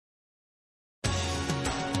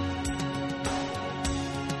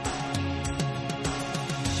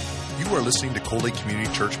are listening to Cold Lake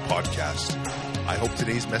Community Church Podcast. I hope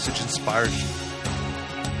today's message inspires you.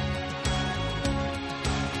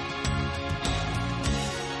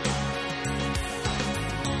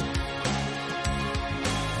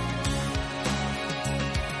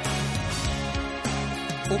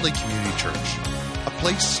 Cold Lake Community Church, a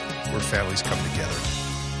place where families come together.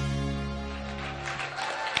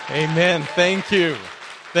 Amen. Thank you.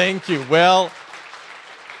 Thank you. Well,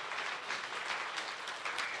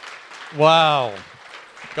 wow.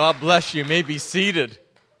 God bless you. You may be seated.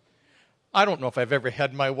 I don't know if I've ever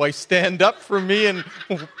had my wife stand up for me, and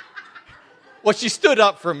well, she stood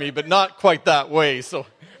up for me, but not quite that way. So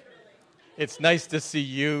it's nice to see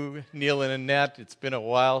you, Neil and Annette. It's been a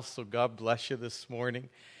while, so God bless you this morning.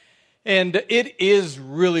 And it is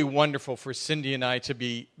really wonderful for Cindy and I to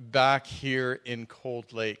be back here in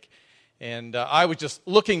Cold Lake. And I was just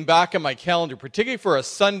looking back at my calendar, particularly for a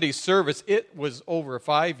Sunday service. It was over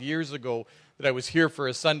 5 years ago that I was here for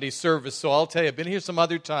a Sunday service. So I'll tell you, I've been here some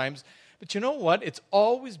other times. But you know what? It's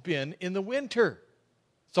always been in the winter.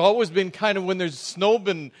 It's always been kind of when there's snow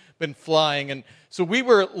been flying. And so we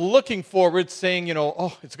were looking forward, saying,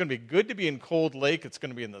 it's going to be good to be in Cold Lake. It's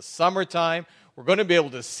going to be in the summertime. We're going to be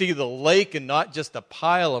able to see the lake and not just a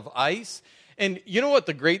pile of ice. And you know what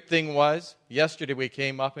the great thing was? Yesterday we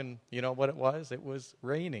came up and you know what it was? It was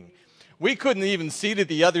raining. We couldn't even see to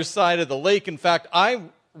the other side of the lake. In fact,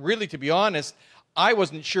 to be honest, I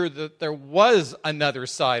wasn't sure that there was another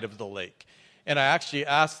side of the lake. And I actually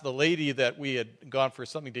asked the lady that we had gone for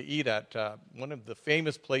something to eat at one of the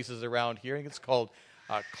famous places around here. I think it's called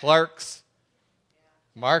Clark's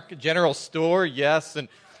General Store, yes. And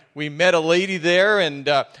we met a lady there, and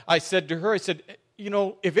I said to her,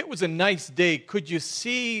 if it was a nice day, could you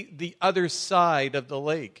see the other side of the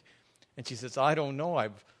lake? And she says, I don't know.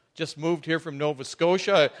 I've just moved here from Nova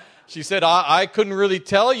Scotia. She said, I couldn't really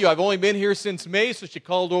tell you. I've only been here since May. So she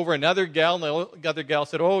called over another gal, and the other gal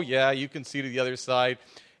said, oh, yeah, you can see to the other side.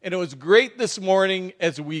 And it was great this morning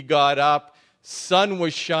as we got up. Sun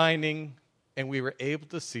was shining, and we were able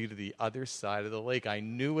to see to the other side of the lake. I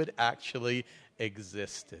knew it actually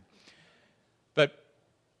existed. But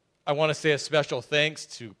I want to say a special thanks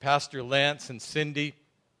to Pastor Lance and Cindy.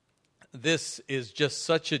 This is just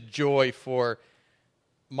such a joy for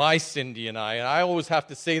my Cindy and I. And I always have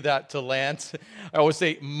to say that to Lance. I always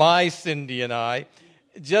say my Cindy and I,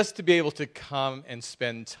 just to be able to come and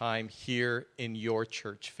spend time here in your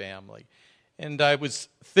church family. And I was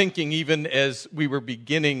thinking even as we were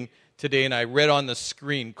beginning today, and I read on the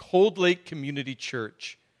screen, Cold Lake Community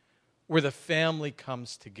Church, where the family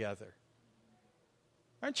comes together.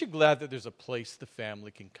 Aren't you glad that there's a place the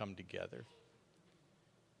family can come together?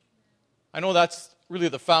 I know that's really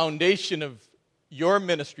the foundation of your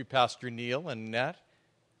ministry, Pastor Neil and Annette,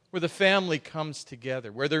 where the family comes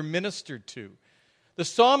together, where they're ministered to. The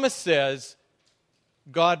psalmist says,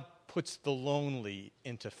 God puts the lonely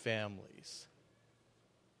into families.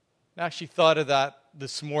 I actually thought of that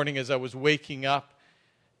this morning as I was waking up,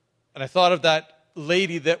 and I thought of that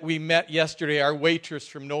lady that we met yesterday, our waitress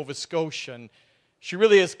from Nova Scotia, and she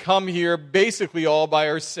really has come here basically all by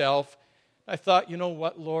herself. I thought, you know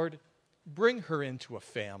what, Lord? Bring her into a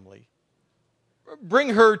family. Bring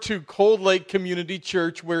her to Cold Lake Community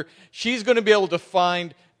Church where she's going to be able to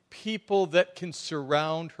find people that can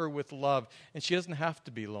surround her with love. And she doesn't have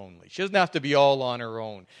to be lonely. She doesn't have to be all on her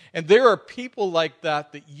own. And there are people like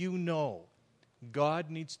that you know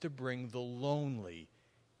God needs to bring the lonely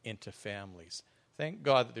into families. Thank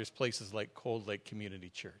God that there's places like Cold Lake Community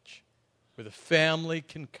Church, where the family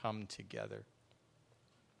can come together.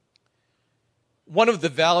 One of the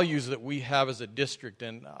values that we have as a district,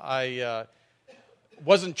 and I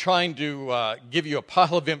wasn't trying to give you a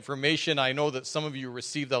pile of information. I know that some of you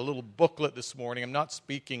received a little booklet this morning. I'm not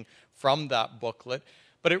speaking from that booklet,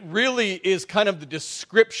 but it really is kind of the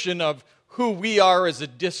description of who we are as a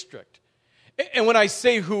district. And when I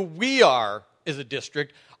say who we are as a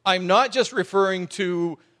district, I'm not just referring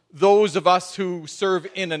to those of us who serve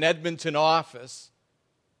in an Edmonton office.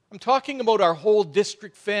 I'm talking about our whole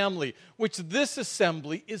district family, which this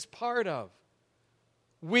assembly is part of.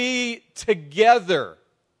 We together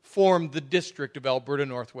form the District of Alberta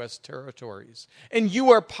Northwest Territories, and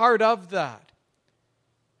you are part of that.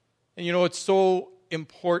 And it's so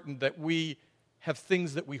important that we have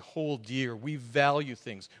things that we hold dear. We value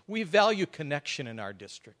things. We value connection in our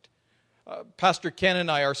district. Pastor Ken and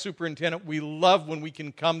I, our superintendent, we love when we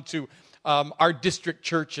can come to our district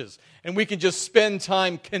churches and we can just spend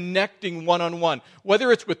time connecting one-on-one,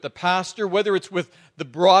 whether it's with the pastor, whether it's with the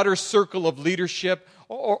broader circle of leadership,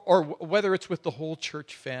 or whether it's with the whole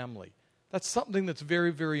church family. That's something that's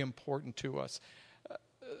very, very important to us.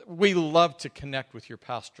 we love to connect with your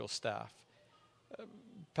pastoral staff.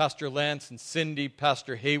 Pastor Lance and Cindy,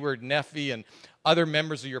 Pastor Hayward, Neffy, and other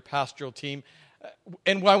members of your pastoral team.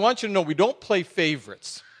 And I want you to know, we don't play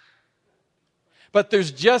favorites. But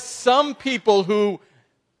there's just some people who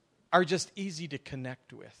are just easy to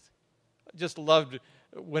connect with. I just loved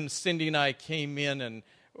when Cindy and I came in and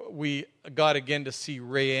we got again to see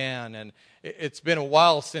Rayanne. And it's been a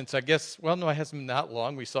while since, I guess, well, no, it hasn't been that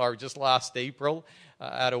long. We saw her just last April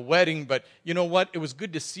at a wedding. But you know what? It was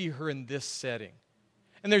good to see her in this setting.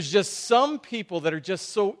 And there's just some people that are just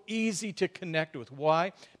so easy to connect with.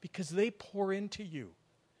 Why? Because they pour into you.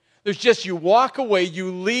 There's just, you walk away,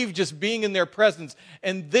 you leave just being in their presence,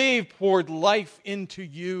 and they've poured life into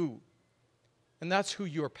you. And that's who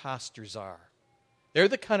your pastors are. They're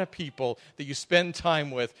the kind of people that you spend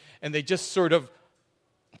time with, and they just sort of,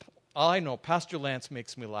 I know, Pastor Lance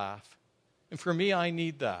makes me laugh. And for me, I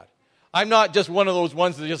need that. I'm not just one of those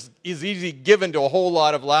ones that just is easy given to a whole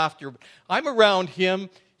lot of laughter. I'm around him,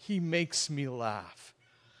 he makes me laugh.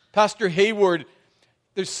 Pastor Hayward,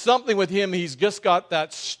 there's something with him, he's just got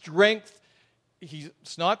that strength.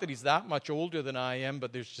 It's not that he's that much older than I am,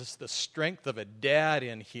 but there's just the strength of a dad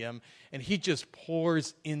in him, and he just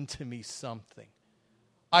pours into me something.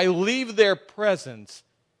 I leave their presence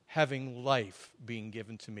having life being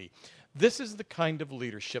given to me. This is the kind of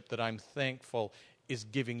leadership that I'm thankful is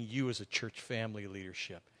giving you as a church family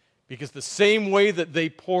leadership. Because the same way that they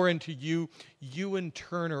pour into you, you in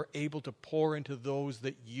turn are able to pour into those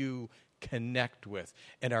that you connect with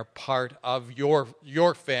and are part of your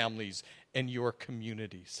families and your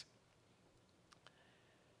communities.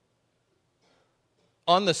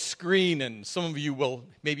 On the screen, and some of you will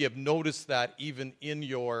maybe have noticed that even in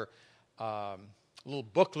your little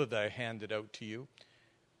booklet that I handed out to you,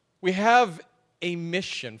 we have a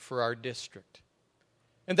mission for our district.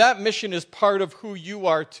 And that mission is part of who you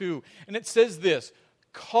are too. And it says this: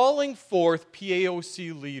 calling forth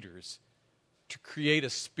PAOC leaders to create a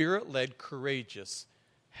spirit-led, courageous,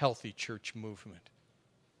 healthy church movement.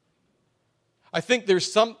 I think there's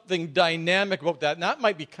something dynamic about that. And that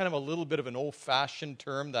might be kind of a little bit of an old-fashioned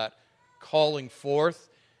term, that calling forth.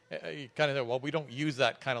 You kind of think, well, we don't use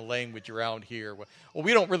that kind of language around here. Well,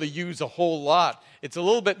 we don't really use a whole lot. It's a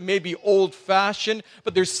little bit maybe old-fashioned,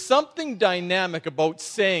 but there's something dynamic about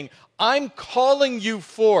saying, I'm calling you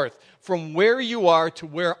forth from where you are to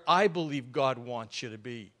where I believe God wants you to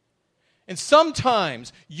be. And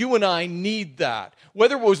sometimes you and I need that.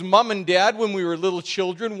 Whether it was mom and dad when we were little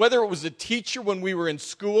children, whether it was a teacher when we were in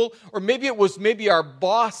school, or maybe it was our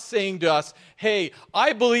boss saying to us, hey,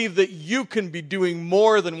 I believe that you can be doing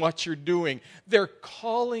more than what you're doing. They're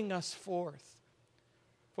calling us forth.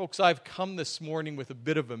 Folks, I've come this morning with a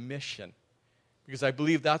bit of a mission because I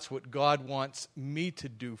believe that's what God wants me to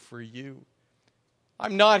do for you.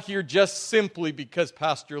 I'm not here just simply because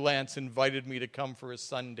Pastor Lance invited me to come for a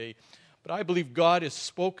Sunday. But I believe God has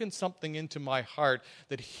spoken something into my heart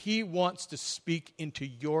that He wants to speak into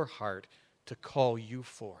your heart to call you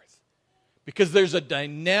forth. Because there's a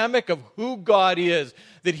dynamic of who God is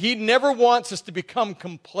that He never wants us to become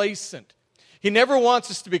complacent. He never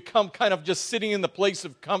wants us to become kind of just sitting in the place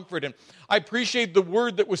of comfort. And I appreciate the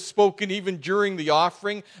word that was spoken even during the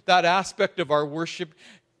offering, that aspect of our worship,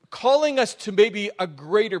 calling us to maybe a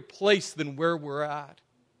greater place than where we're at.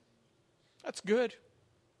 That's good.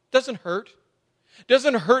 Doesn't hurt.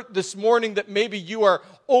 Doesn't hurt this morning that maybe you are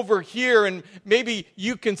over here and maybe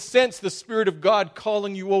you can sense the Spirit of God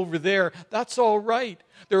calling you over there. That's all right.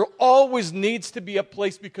 There always needs to be a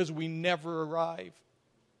place because we never arrive.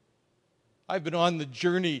 I've been on the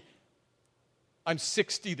journey. I'm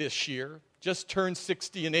 60 this year. Just turned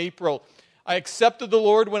 60 in April. I accepted the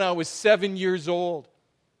Lord when I was 7 years old.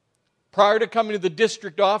 Prior to coming to the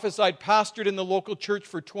district office, I'd pastored in the local church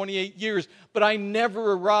for 28 years, but I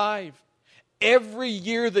never arrived. Every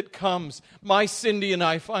year that comes, my Cindy and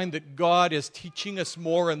I find that God is teaching us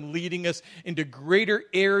more and leading us into greater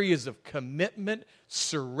areas of commitment,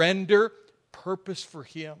 surrender, purpose for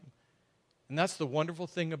Him. And that's the wonderful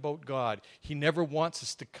thing about God. He never wants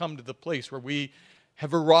us to come to the place where we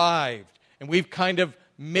have arrived and we've kind of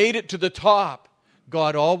made it to the top.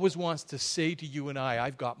 God always wants to say to you and I,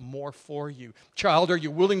 I've got more for you. Child, are you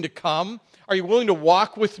willing to come? Are you willing to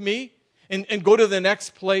walk with me and go to the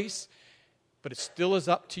next place? But it still is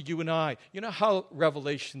up to you and I. You know how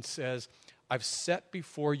Revelation says, I've set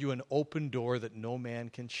before you an open door that no man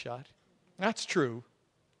can shut? That's true.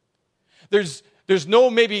 There's no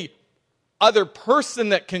maybe other person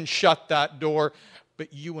that can shut that door,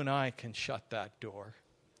 but you and I can shut that door.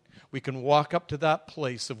 we can walk up to that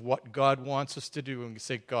place of what God wants us to do and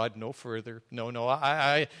say, God, no further. No,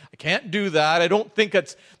 I can't do that. I don't think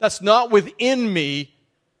that's not within me.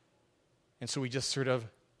 And so we just sort of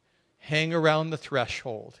hang around the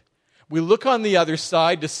threshold. We look on the other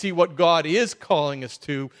side to see what God is calling us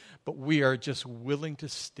to, but we are just willing to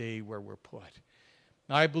stay where we're put.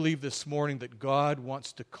 I believe this morning that God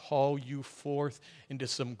wants to call you forth into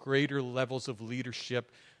some greater levels of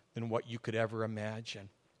leadership than what you could ever imagine.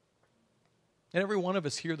 And every one of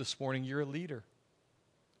us here this morning, you're a leader.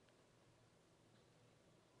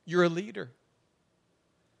 You're a leader.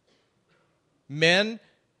 Men,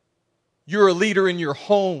 you're a leader in your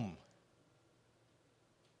home.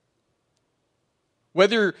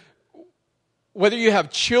 Whether you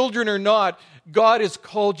have children or not, God has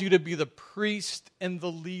called you to be the priest and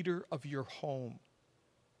the leader of your home.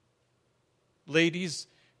 Ladies,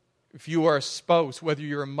 if you are a spouse, whether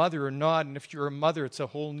you're a mother or not, and if you're a mother, it's a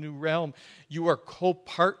whole new realm. You are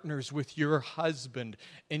co-partners with your husband,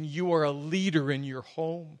 and you are a leader in your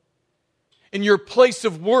home. In your place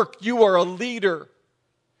of work, you are a leader.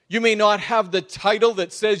 You may not have the title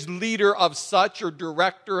that says leader of such or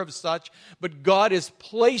director of such, but God has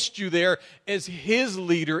placed you there as His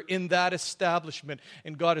leader in that establishment.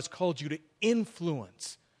 And God has called you to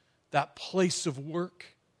influence that place of work.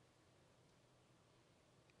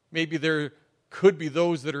 Maybe there could be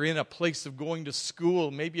those that are in a place of going to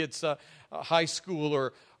school. Maybe it's a high school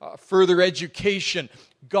or further education.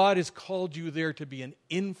 God has called you there to be an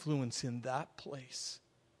influence in that place.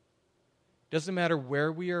 Doesn't matter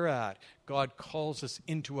where we are at, God calls us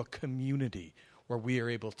into a community where we are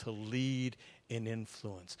able to lead and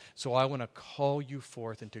influence. So I want to call you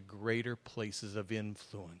forth into greater places of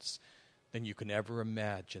influence than you can ever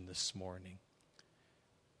imagine this morning.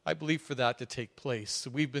 I believe for that to take place.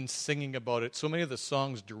 We've been singing about it. So many of the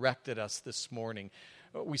songs directed us this morning.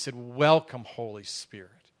 We said, welcome, Holy Spirit.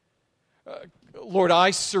 Lord,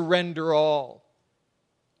 I surrender all.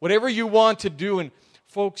 Whatever you want to do. And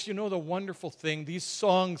folks, you know the wonderful thing, these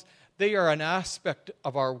songs, they are an aspect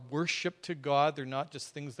of our worship to God. They're not just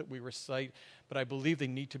things that we recite, but I believe they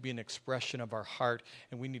need to be an expression of our heart.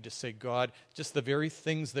 And we need to say, God, just the very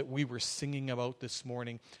things that we were singing about this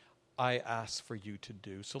morning, I ask for you to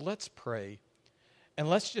do. So let's pray. And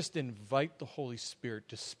let's just invite the Holy Spirit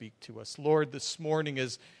to speak to us. Lord, this morning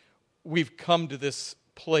as we've come to this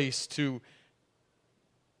place to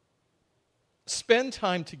spend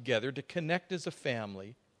time together, to connect as a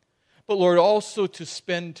family, but Lord, also to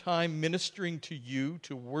spend time ministering to you,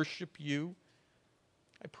 to worship you.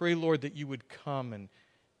 I pray, Lord, that you would come and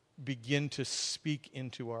begin to speak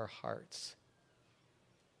into our hearts.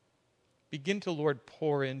 Begin to, Lord,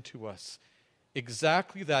 pour into us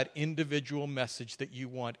exactly that individual message that you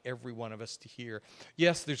want every one of us to hear.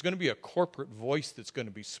 Yes, there's going to be a corporate voice that's going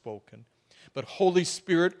to be spoken. But Holy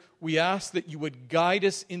Spirit, we ask that you would guide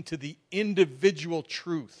us into the individual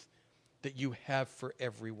truth that you have for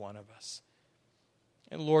every one of us.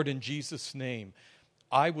 And Lord, in Jesus' name,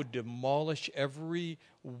 I would demolish every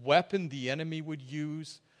weapon the enemy would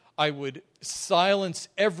use. I would silence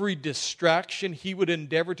every distraction he would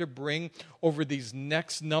endeavor to bring over these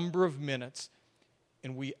next number of minutes.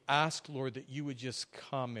 And we ask, Lord, that you would just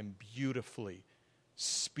come and beautifully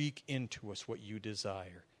speak into us what you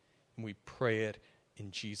desire. And we pray it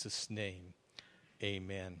in Jesus' name.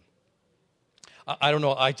 Amen. I don't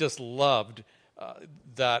know, I just loved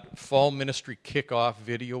that fall ministry kickoff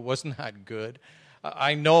video. Wasn't that good?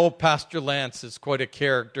 I know Pastor Lance is quite a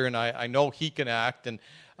character, and I know he can act, and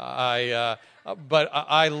but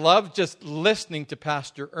I love just listening to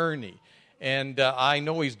Pastor Ernie. And I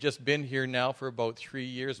know he's just been here now for about 3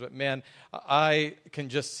 years, but man, I can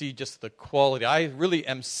just see just the quality. I really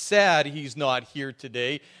am sad he's not here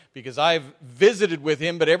today because I've visited with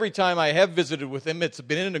him, but every time I have visited with him, it's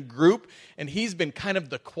been in a group, and he's been kind of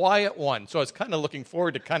the quiet one. So I was kind of looking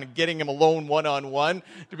forward to kind of getting him alone one-on-one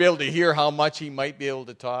to be able to hear how much he might be able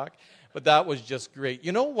to talk. But that was just great.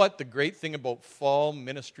 You know what the great thing about fall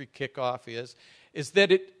ministry kickoff is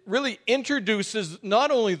that it really introduces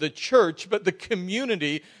not only the church, but the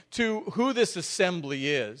community to who this assembly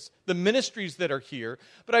is, the ministries that are here.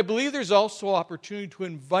 But I believe there's also opportunity to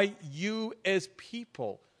invite you as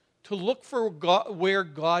people to look for where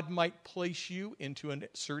God might place you into a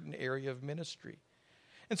certain area of ministry.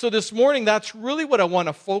 And so this morning, that's really what I want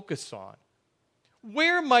to focus on.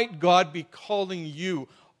 Where might God be calling you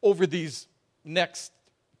over these next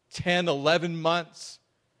 10, 11 months?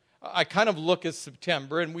 I kind of look at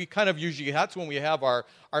September, and we kind of usually, that's when we have our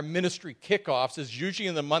ministry kickoffs, is usually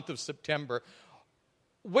in the month of September.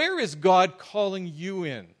 Where is God calling you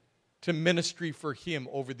in to ministry for Him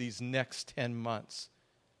over these next 10 months?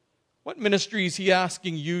 What ministry is he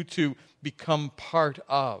asking you to become part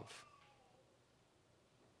of?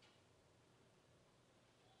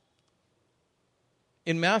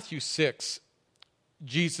 In Matthew 6,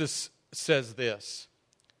 Jesus says this,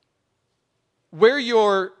 "Where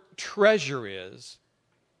your treasure is,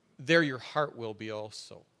 there your heart will be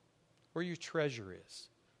also." Where your treasure is.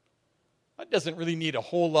 That doesn't really need a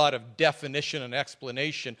whole lot of definition and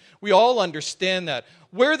explanation. We all understand that.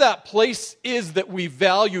 Where that place is that we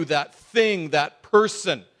value, that thing, that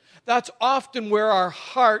person, that's often where our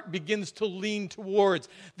heart begins to lean towards.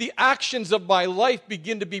 The actions of my life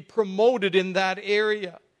begin to be promoted in that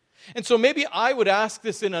area. And so maybe I would ask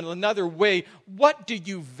this in another way. What do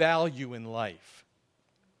you value in life?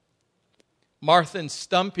 Martha and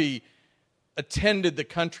Stumpy attended the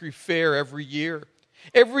country fair every year.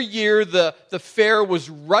 Every year the fair was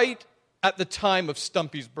right at the time of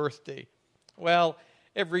Stumpy's birthday. Well,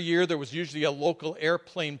 every year there was usually a local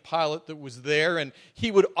airplane pilot that was there, and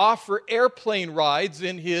he would offer airplane rides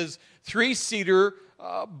in his 3-seater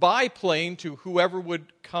biplane to whoever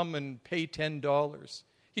would come and pay $10.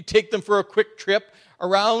 He'd take them for a quick trip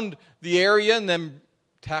around the area and then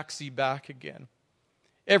taxi back again.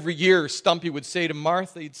 Every year, Stumpy would say to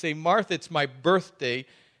Martha, he'd say, "Martha, it's my birthday.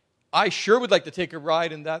 I sure would like to take a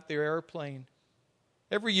ride in that there airplane."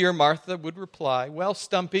 Every year, Martha would reply, "Well,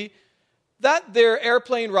 Stumpy, that there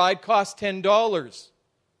airplane ride costs $10.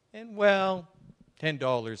 And well,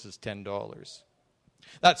 $10 is $10.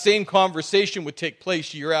 That same conversation would take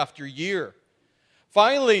place year after year.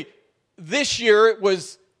 Finally, this year it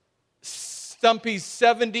was Stumpy's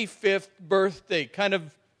 75th birthday, kind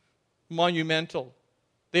of monumental.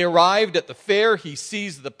 They arrived at the fair. He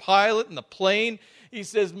sees the pilot and the plane. He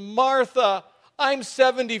says, "Martha, I'm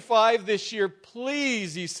 75 this year.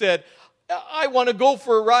 Please," he said, "I want to go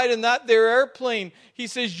for a ride in that there airplane." He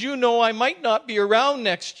says, "You know, I might not be around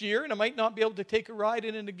next year, and I might not be able to take a ride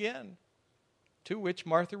in it again." To which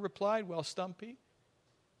Martha replied, "Well, Stumpy,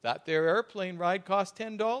 that there airplane ride cost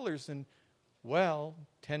 $10. And, well,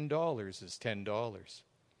 $10 is $10.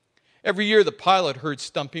 Every year the pilot heard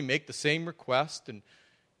Stumpy make the same request and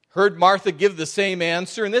heard Martha give the same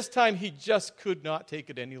answer, and this time he just could not take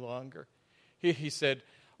it any longer. He said,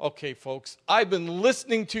 "Okay, folks, I've been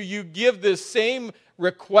listening to you give this same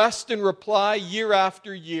request and reply year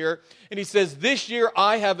after year," and he says, "This year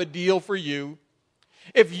I have a deal for you.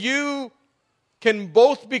 If you can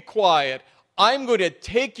both be quiet, I'm going to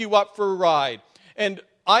take you up for a ride, and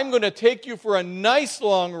I'm going to take you for a nice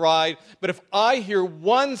long ride, but if I hear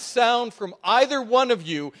one sound from either one of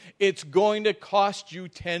you, it's going to cost you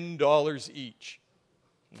 $10 each."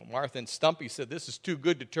 Well, Martha and Stumpy said, "This is too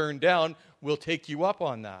good to turn down. We'll take you up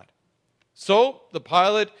on that." So the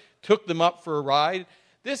pilot took them up for a ride.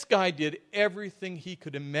 This guy did everything he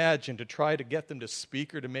could imagine to try to get them to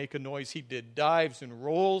speak or to make a noise. He did dives and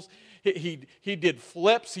rolls. He did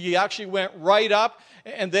flips. He actually went right up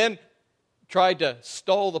and then tried to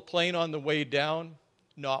stall the plane on the way down.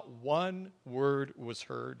 Not one word was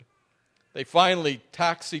heard. They finally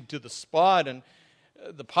taxied to the spot, and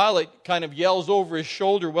the pilot kind of yells over his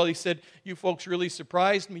shoulder, "Well," he said, "you folks really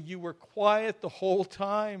surprised me. You were quiet the whole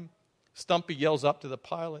time." Stumpy yells up to the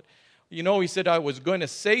pilot, "You know," he said, "I was going to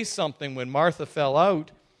say something when Martha fell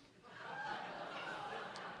out."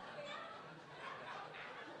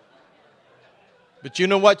 But you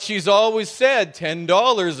know what she's always said,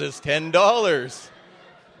 $10 is $10.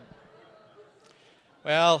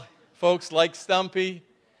 Well, folks, like Stumpy,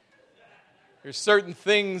 there's certain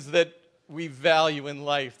things that we value in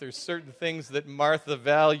life. There's certain things that Martha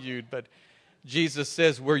valued, but Jesus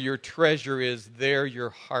says, "Where your treasure is, there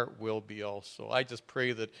your heart will be also." I just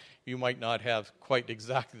pray that you might not have quite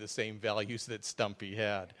exactly the same values that Stumpy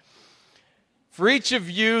had. For each of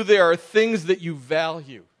you, there are things that you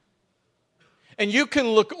value. And you can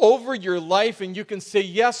look over your life and you can say,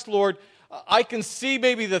 "Yes, Lord, I can see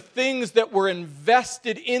maybe the things that were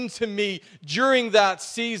invested into me during that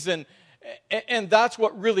season, and that's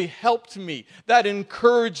what really helped me, that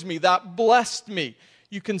encouraged me, that blessed me."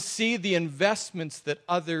 You can see the investments that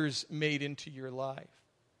others made into your life.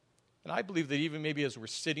 And I believe that even maybe as we're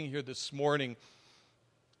sitting here this morning,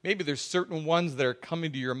 maybe there's certain ones that are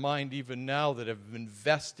coming to your mind even now that have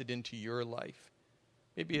invested into your life.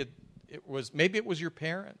 Maybe it was your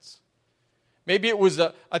parents. Maybe it was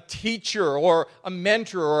a teacher or a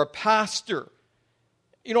mentor or a pastor.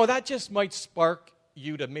 You know, that just might spark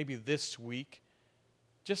you to maybe this week,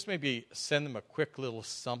 just maybe send them a quick little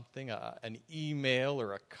something, an email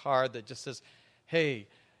or a card that just says, "Hey,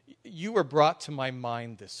 you were brought to my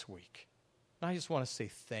mind this week. And I just want to say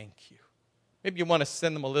thank you." Maybe you want to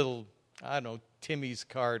send them a little, I don't know, Timmy's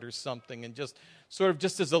card or something and just sort of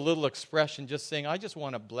just as a little expression, just saying, I just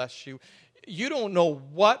want to bless you. You don't know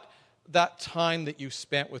what that time that you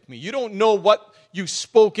spent with me. You don't know what you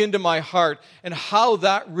spoke into my heart and how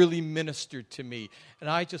that really ministered to me. And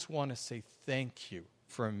I just want to say thank you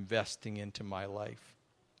for investing into my life.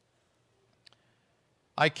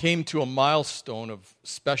 I came to a milestone of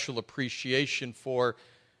special appreciation for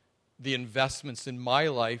the investments in my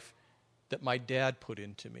life that my dad put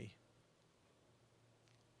into me.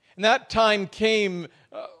 And that time came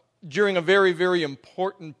during a very, very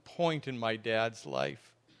important point in my dad's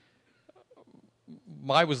life.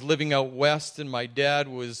 I was living out west and my dad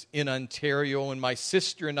was in Ontario, and my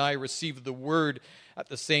sister and I received the word at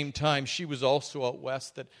the same time. She was also out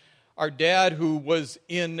west, that our dad, who was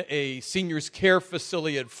in a seniors care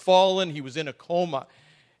facility, had fallen. He was in a coma,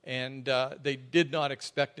 and they did not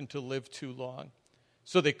expect him to live too long.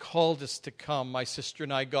 So they called us to come. My sister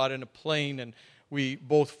and I got in a plane, and we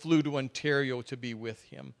both flew to Ontario to be with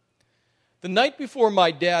him. The night before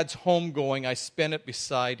my dad's homegoing, I spent it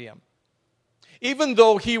beside him. Even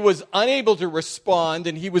though he was unable to respond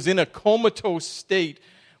and he was in a comatose state,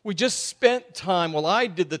 we just spent time. Well, I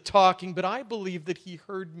did the talking, but I believe that he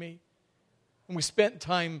heard me. And we spent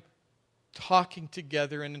time talking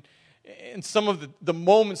together. And in some of the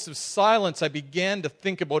moments of silence, I began to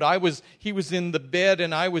think about, he was in the bed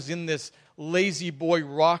and I was in this lazy boy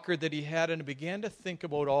rocker that he had. And I began to think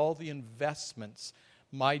about all the investments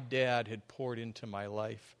my dad had poured into my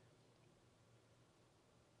life.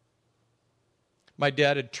 My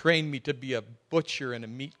dad had trained me to be a butcher and a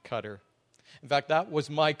meat cutter. In fact, that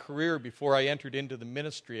was my career before I entered into the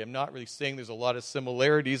ministry. I'm not really saying there's a lot of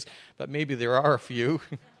similarities, but maybe there are a few.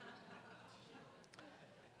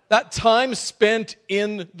 That time spent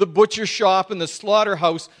in the butcher shop and the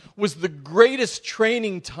slaughterhouse was the greatest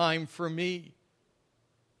training time for me.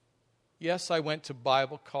 Yes, I went to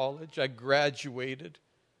Bible college. I graduated,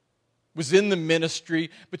 was in the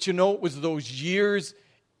ministry, but it was those years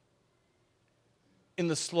in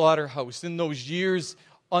the slaughterhouse, in those years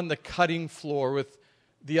on the cutting floor with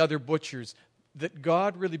the other butchers, that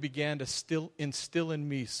God really began to instill in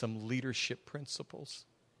me some leadership principles.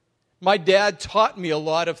 My dad taught me a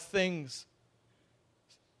lot of things.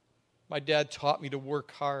 My dad taught me to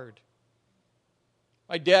work hard.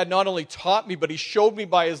 My dad not only taught me, but he showed me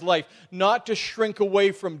by his life not to shrink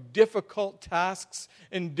away from difficult tasks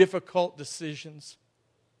and difficult decisions.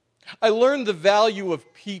 I learned the value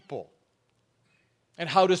of people and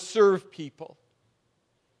how to serve people.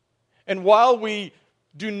 And while we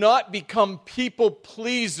do not become people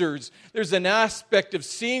pleasers, there's an aspect of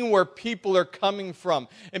seeing where people are coming from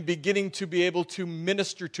and beginning to be able to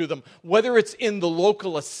minister to them, whether it's in the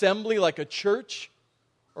local assembly like a church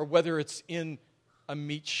or whether it's in a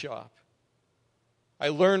meat shop. I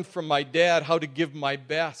learned from my dad how to give my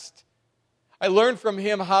best. I learned from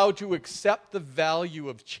him how to accept the value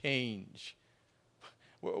of change.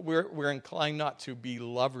 We're inclined not to be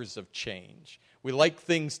lovers of change. We like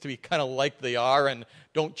things to be kind of like they are and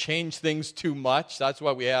don't change things too much. That's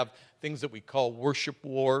why we have things that we call worship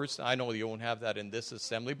wars. I know you don't have that in this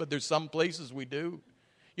assembly, but there's some places we do.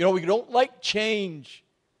 We don't like change.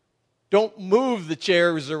 Don't move the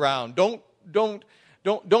chairs around. Don't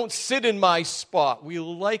sit in my spot. We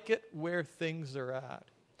like it where things are at.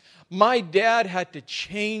 My dad had to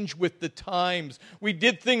change with the times. We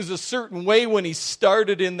did things a certain way when he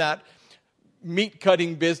started in that meat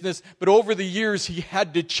cutting business, but over the years he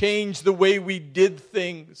had to change the way we did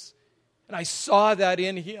things. And I saw that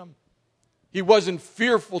in him. He wasn't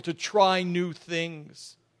fearful to try new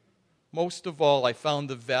things. Most of all, I found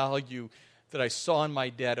the value that I saw in my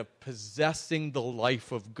dad of possessing the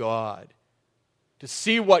life of God. To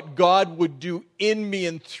see what God would do in me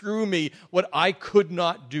and through me, what I could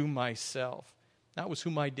not do myself. That was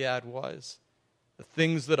who my dad was. The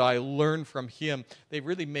things that I learned from him, they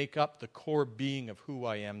really make up the core being of who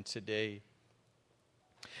I am today.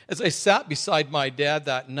 As I sat beside my dad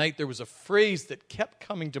that night, there was a phrase that kept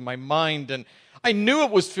coming to my mind, and I knew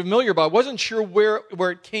it was familiar, but I wasn't sure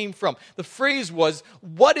where it came from. The phrase was,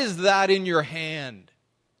 "What is that in your hand?"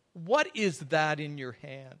 What is that in your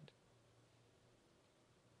hand?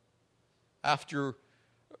 After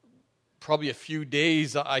probably a few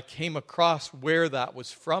days, I came across where that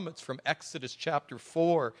was from. It's from Exodus chapter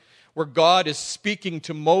 4, where God is speaking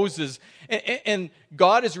to Moses. And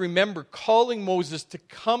God is, remember, calling Moses to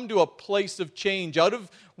come to a place of change, out of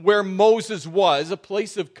where Moses was, a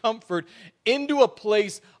place of comfort, into a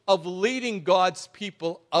place of leading God's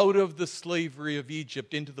people out of the slavery of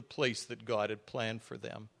Egypt into the place that God had planned for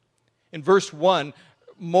them. In verse 1,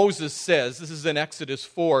 Moses says, this is in Exodus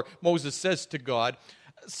 4, Moses says to God,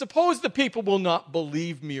 suppose the people will not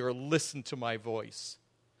believe me or listen to my voice.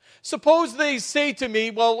 Suppose they say to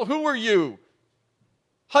me, well, who are you?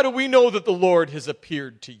 How do we know that the Lord has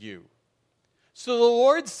appeared to you? So the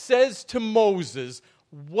Lord says to Moses,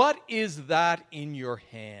 what is that in your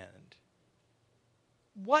hand?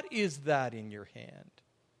 What is that in your hand?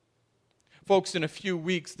 Folks, in a few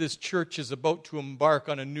weeks, this church is about to embark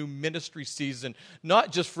on a new ministry season,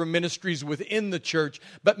 not just for ministries within the church,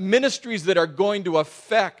 but ministries that are going to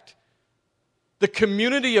affect the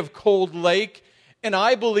community of Cold Lake, and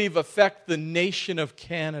I believe affect the nation of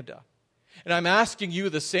Canada. And I'm asking you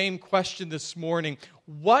the same question this morning.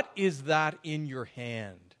 What is that in your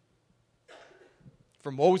hand?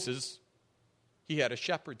 For Moses, he had a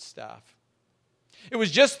shepherd's staff. It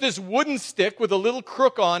was just this wooden stick with a little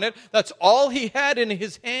crook on it. That's all he had in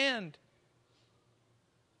his hand.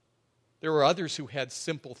 There were others who had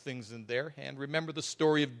simple things in their hand. Remember the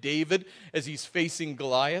story of David as he's facing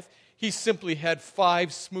Goliath? He simply had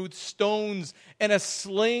 5 smooth stones and a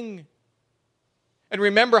sling. And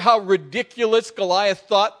remember how ridiculous Goliath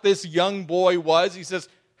thought this young boy was? He says,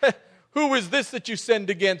 who is this that you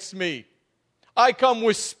send against me? I come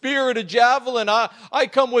with spear and a javelin. I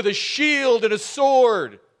come with a shield and a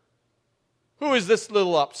sword. Who is this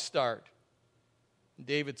little upstart?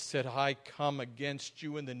 David said, I come against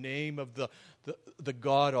you in the name of the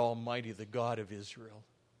God Almighty, the God of Israel.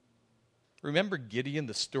 Remember Gideon,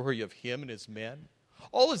 the story of him and his men?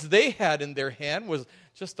 All as they had in their hand was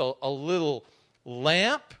just a little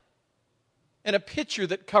lamp and a pitcher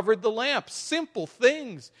that covered the lamp. Simple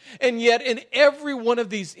things. And yet in every one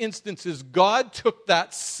of these instances, God took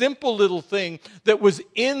that simple little thing that was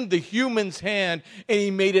in the human's hand and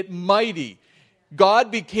he made it mighty.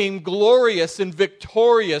 God became glorious and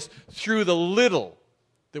victorious through the little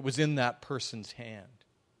that was in that person's hand.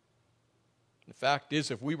 The fact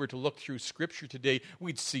is, if we were to look through Scripture today,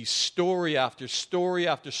 we'd see story after story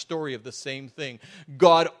after story of the same thing.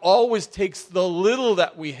 God always takes the little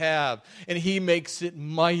that we have and he makes it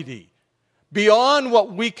mighty, beyond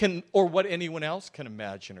what we can or what anyone else can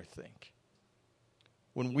imagine or think.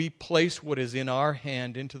 When we place what is in our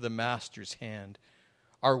hand into the Master's hand,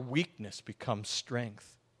 our weakness becomes strength.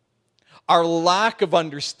 Our lack of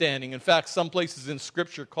understanding, in fact, some places in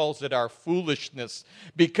Scripture calls it our foolishness,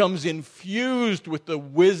 becomes infused with the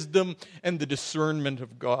wisdom and the discernment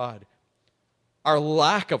of God. Our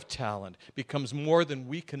lack of talent becomes more than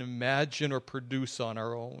we can imagine or produce on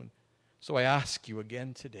our own. So I ask you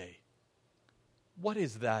again today, what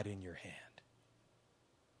is that in your hand?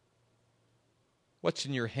 What's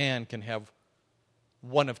in your hand can have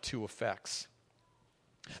one of two effects.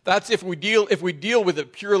 That's if we deal with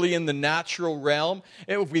it purely in the natural realm.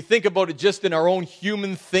 And if we think about it just in our own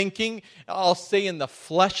human thinking, I'll say in the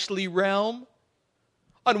fleshly realm.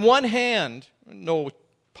 On one hand, no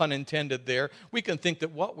pun intended there, we can think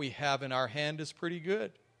that what we have in our hand is pretty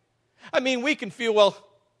good. I mean, we can feel, well,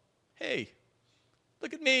 hey,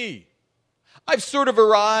 look at me. I've sort of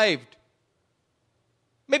arrived.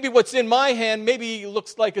 Maybe what's in my hand maybe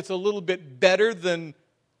looks like it's a little bit better than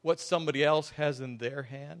what somebody else has in their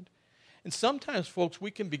hand. And sometimes, folks, we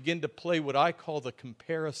can begin to play what I call the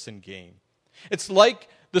comparison game. It's like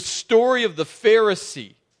the story of the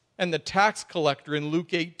Pharisee and the tax collector in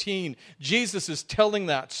Luke 18. Jesus is telling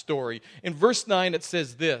that story. In verse 9 it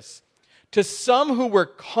says this, to some who were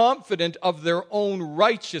confident of their own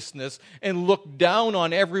righteousness and looked down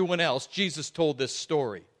on everyone else, Jesus told this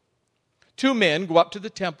story. 2 men go up to the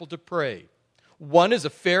temple to pray. One is a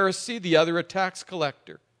Pharisee, the other a tax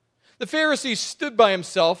collector. The Pharisee stood by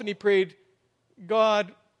himself and he prayed,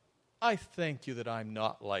 God, I thank you that I'm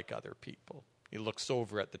not like other people. He looks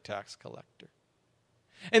over at the tax collector.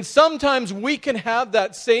 And sometimes we can have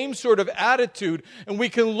that same sort of attitude and we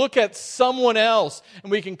can look at someone else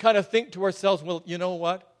and we can kind of think to ourselves, well, you know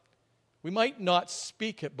what? We might not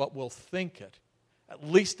speak it, but we'll think it. At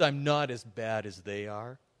least I'm not as bad as they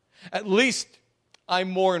are. At least I'm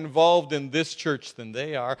more involved in this church than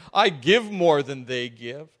they are. I give more than they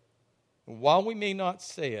give. And while we may not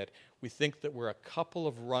say it, we think that we're a couple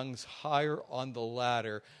of rungs higher on the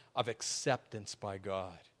ladder of acceptance by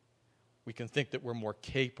God. We can think that we're more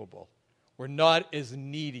capable. We're not as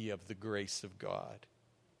needy of the grace of God.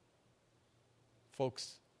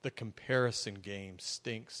 Folks, the comparison game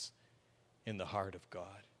stinks in the heart of God.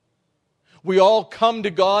 We all come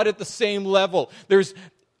to God at the same level. There's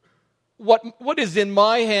what is in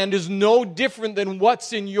my hand is no different than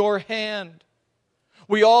what's in your hand.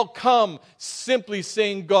 We all come simply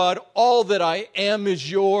saying, God, all that I am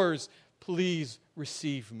is yours. Please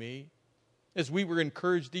receive me. As we were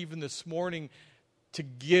encouraged even this morning to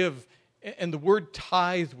give, and the word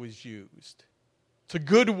tithe was used. It's a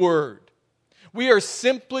good word. We are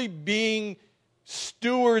simply being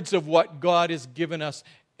stewards of what God has given us.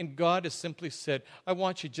 And God has simply said, I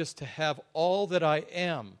want you just to have all that I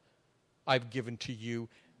am, I've given to you,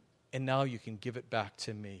 and now you can give it back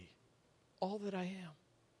to me. All that I am.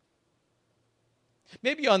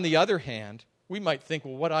 Maybe on the other hand, we might think,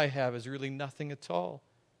 well, what I have is really nothing at all.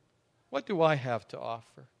 What do I have to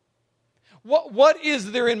offer? What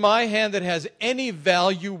is there in my hand that has any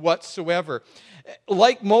value whatsoever?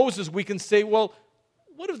 Like Moses, we can say, well,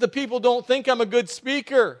 what if the people don't think I'm a good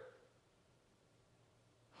speaker?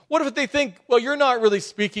 What if they think, well, you're not really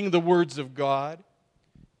speaking the words of God?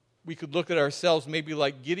 We could look at ourselves maybe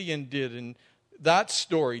like Gideon did in that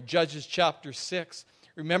story, Judges chapter 6.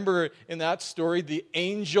 Remember in that story, the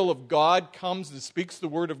angel of God comes and speaks the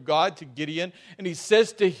word of God to Gideon, and he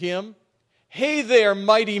says to him, hey there,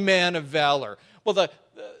 mighty man of valor. Well,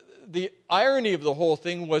 the irony of the whole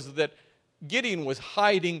thing was that Gideon was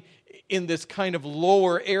hiding in this kind of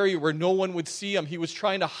lower area where no one would see him. He was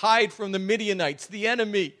trying to hide from the Midianites, the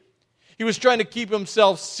enemy. He was trying to keep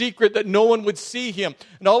himself secret that no one would see him.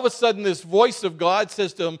 And all of a sudden, this voice of God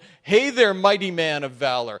says to him, hey there, mighty man of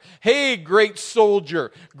valor. Hey, great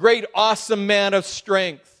soldier, great awesome man of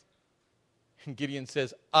strength. And Gideon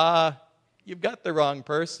says, you've got the wrong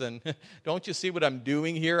person. Don't you see what I'm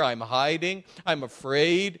doing here? I'm hiding. I'm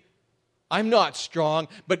afraid. I'm not strong.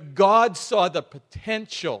 But God saw the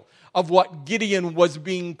potential of what Gideon was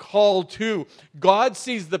being called to. God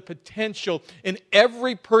sees the potential in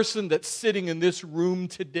every person that's sitting in this room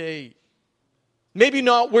today. Maybe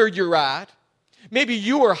not where you're at. Maybe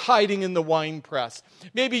you are hiding in the wine press.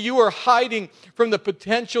 Maybe you are hiding from the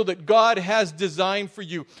potential that God has designed for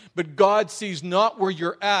you. But God sees not where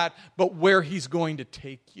you're at, but where He's going to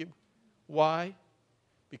take you. Why?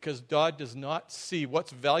 Because God does not see,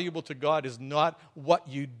 what's valuable to God is not what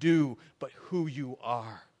you do, but who you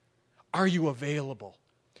are. Are you available?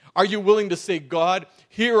 Are you willing to say, God,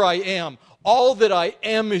 here I am. All that I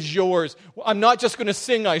am is yours. I'm not just going to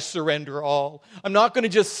sing, I surrender all. I'm not going to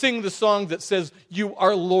just sing the song that says, you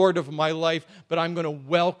are Lord of my life, but I'm going to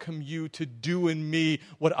welcome you to do in me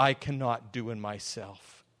what I cannot do in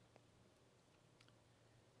myself.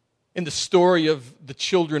 In the story of the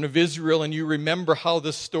children of Israel, and you remember how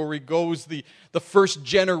this story goes, the first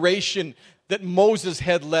generation that Moses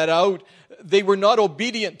had led out, they were not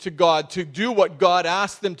obedient to God to do what God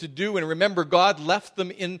asked them to do. And remember, God left them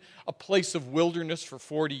in a place of wilderness for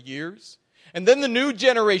 40 years. And then the new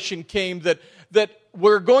generation came that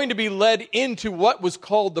were going to be led into what was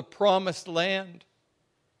called the promised land.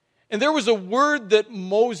 And there was a word that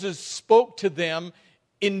Moses spoke to them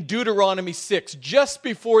in Deuteronomy 6, just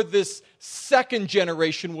before this second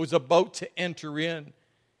generation was about to enter in.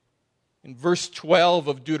 In verse 12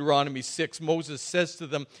 of Deuteronomy 6, Moses says to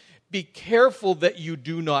them, be careful that you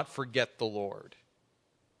do not forget the Lord.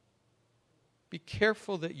 Be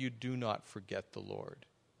careful that you do not forget the Lord.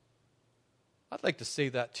 I'd like to say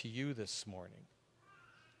that to you this morning.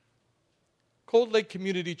 Cold Lake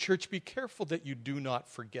Community Church, be careful that you do not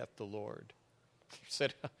forget the Lord. You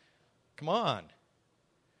said, come on.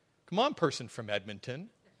 Come on, person from Edmonton.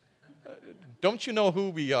 Don't you know who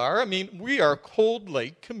we are? I mean, we are Cold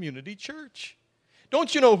Lake Community Church.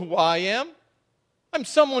 Don't you know who I am? I'm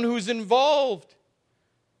someone who's involved.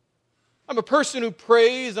 I'm a person who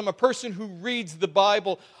prays. I'm a person who reads the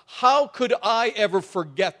Bible. How could I ever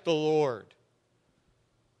forget the Lord?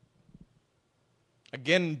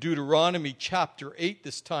 Again, in Deuteronomy chapter 8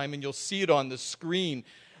 this time, and you'll see it on the screen,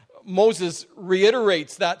 Moses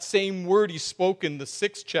reiterates that same word he spoke in the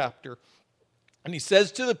 6th chapter. And he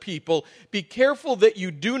says to the people, be careful that you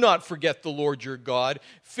do not forget the Lord your God,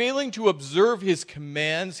 failing to observe His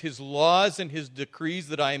commands, His laws, and His decrees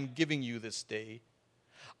that I am giving you this day.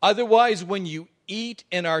 Otherwise, when you eat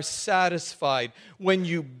and are satisfied, when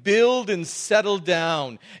you build and settle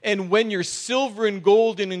down, and when your silver and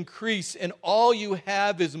gold increase, and all you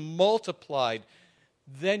have is multiplied,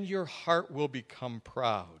 then your heart will become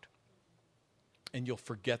proud, and you'll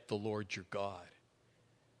forget the Lord your God.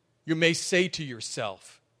 You may say to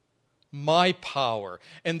yourself, my power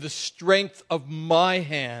and the strength of my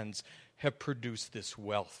hands have produced this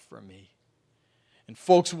wealth for me. And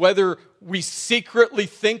folks, whether we secretly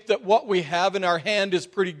think that what we have in our hand is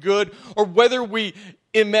pretty good, or whether we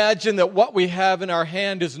imagine that what we have in our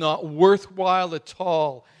hand is not worthwhile at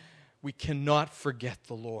all, we cannot forget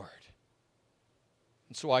the Lord.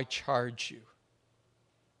 And so I charge you,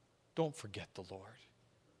 don't forget the Lord.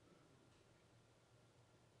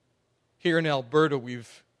 Here in Alberta,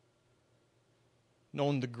 we've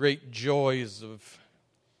known the great joys of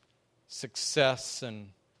success and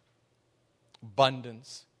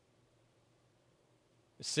abundance.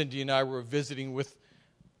 Cindy and I were visiting with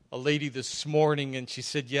a lady this morning, and she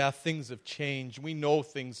said, yeah, things have changed. We know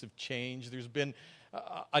things have changed. There's been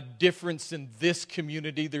a difference in this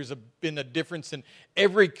community. There's been a difference in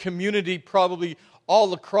every community, probably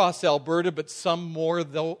all across Alberta, but some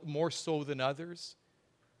more so than others.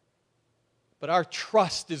 But our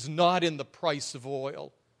trust is not in the price of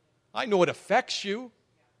oil. I know it affects you.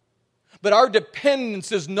 But our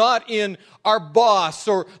dependence is not in our boss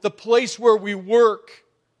or the place where we work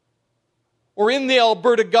or in the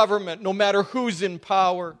Alberta government, no matter who's in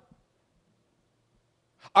power.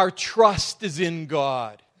 Our trust is in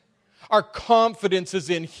God. Our confidence is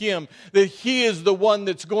in Him, that He is the one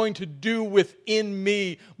that's going to do within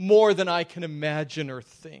me more than I can imagine or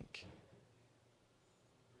think.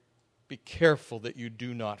 Be careful that you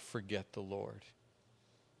do not forget the Lord.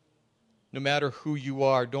 No matter who you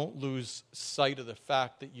are, don't lose sight of the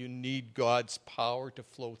fact that you need God's power to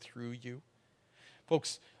flow through you.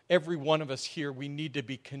 Folks, every one of us here, we need to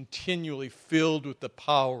be continually filled with the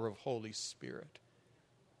power of Holy Spirit.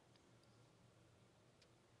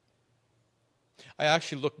 I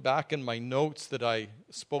actually look back in my notes that I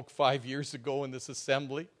spoke 5 years ago in this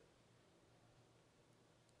assembly.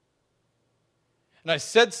 And I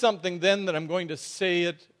said something then that I'm going to say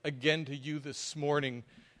it again to you this morning,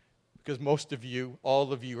 because most of you,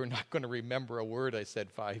 all of you, are not going to remember a word I said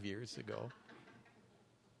 5 years ago.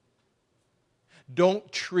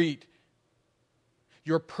 Don't treat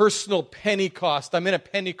your personal Pentecost. I'm in a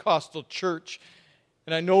Pentecostal church,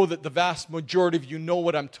 and I know that the vast majority of you know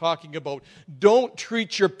what I'm talking about. Don't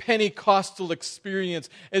treat your Pentecostal experience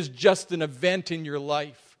as just an event in your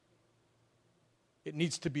life. It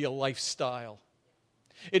needs to be a lifestyle.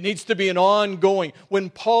 It needs to be an ongoing. When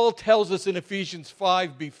Paul tells us in Ephesians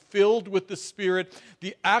 5, be filled with the Spirit,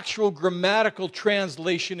 the actual grammatical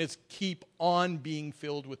translation is keep on being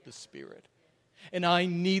filled with the Spirit. And I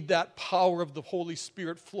need that power of the Holy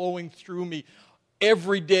Spirit flowing through me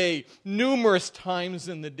every day, numerous times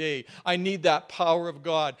in the day. I need that power of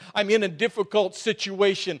God. I'm in a difficult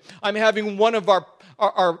situation. I'm having one of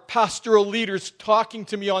our pastoral leaders talking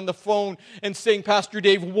to me on the phone and saying, Pastor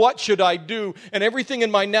Dave, what should I do? And everything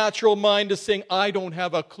in my natural mind is saying, I don't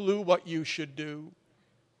have a clue what you should do.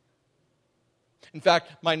 In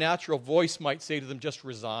fact, my natural voice might say to them, just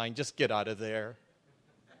resign, just get out of there.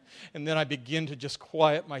 And then I begin to just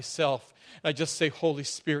quiet myself. I just say, Holy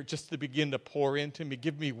Spirit, just to begin to pour into me.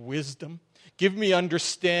 Give me wisdom. Give me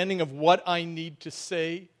understanding of what I need to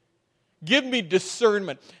say. Give me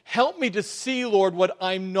discernment. Help me to see, Lord, what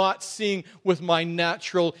I'm not seeing with my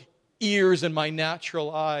natural ears and my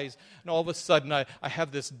natural eyes. And all of a sudden, I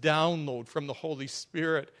have this download from the Holy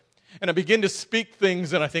Spirit. And I begin to speak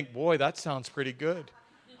things, and I think, boy, that sounds pretty good.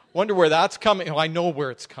 Wonder where that's coming. Oh, I know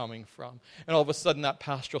where it's coming from. And all of a sudden, that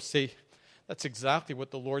pastor will say, that's exactly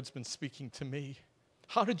what the Lord's been speaking to me.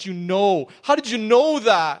 How did you know? How did you know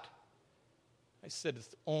that? I said,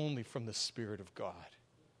 it's only from the Spirit of God.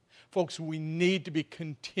 Folks, we need to be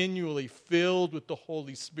continually filled with the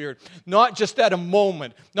Holy Spirit. Not just at a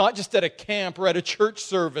moment, not just at a camp or at a church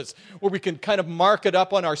service where we can kind of mark it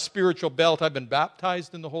up on our spiritual belt. I've been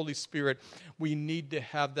baptized in the Holy Spirit. We need to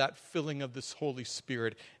have that filling of this Holy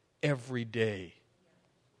Spirit every day.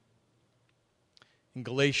 In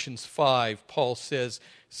Galatians 5, Paul says,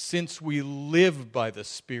 since we live by the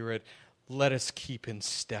Spirit, let us keep in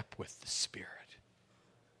step with the Spirit.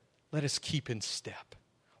 Let us keep in step.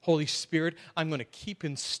 Holy Spirit, I'm going to keep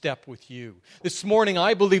in step with you. This morning,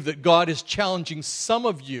 I believe that God is challenging some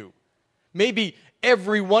of you, maybe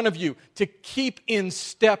every one of you, to keep in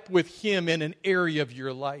step with Him in an area of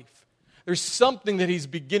your life. There's something that He's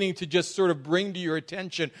beginning to just sort of bring to your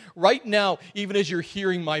attention right now, even as you're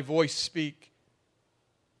hearing my voice speak.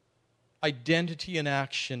 Identity and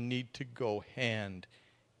action need to go hand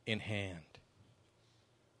in hand.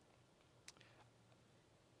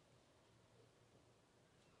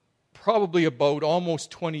 Probably about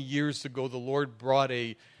almost 20 years ago, the Lord brought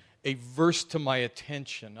a verse to my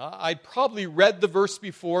attention. I'd probably read the verse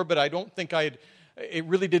before, but I don't think it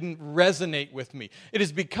really didn't resonate with me. It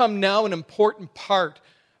has become now an important part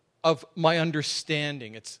of my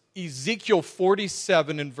understanding. It's Ezekiel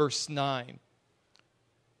 47 and verse 9.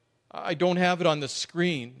 I don't have it on the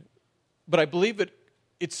screen, but I believe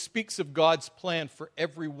it speaks of God's plan for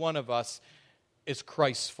every one of us as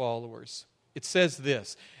Christ's followers. It says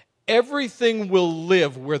this, everything will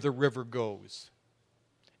live where the river goes.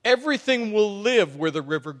 Everything will live where the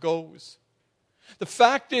river goes. The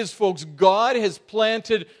fact is, folks, God has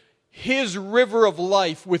planted His river of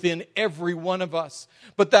life within every one of us.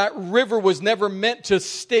 But that river was never meant to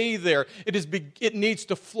stay there. It needs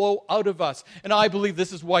to flow out of us. And I believe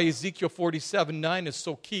this is why Ezekiel 47:9 is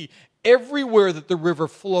so key. Everywhere that the river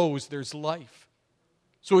flows, there's life.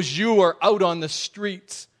 So as you are out on the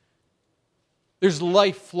streets, there's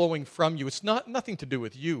life flowing from you. It's nothing to do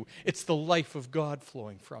with you. It's the life of God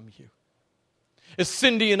flowing from you. As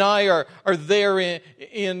Cindy and I are there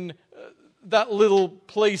in that little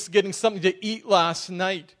place getting something to eat last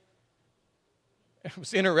night, it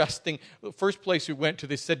was interesting. The first place we went to,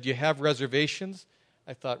 they said, "Do you have reservations?"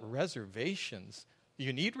 I thought, reservations?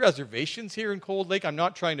 You need reservations here in Cold Lake? I'm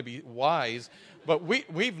not trying to be wise, but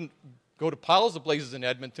we've go to piles of places in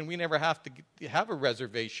Edmonton. We never have to have a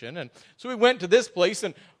reservation. And so we went to this place,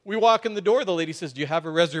 and we walk in the door. The lady says, "Do you have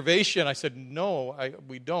a reservation?" I said, "No,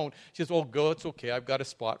 we don't." She says, "Oh, go, it's okay. I've got a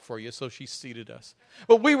spot for you." So she seated us.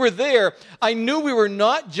 But we were there. I knew we were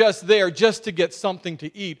not just there just to get something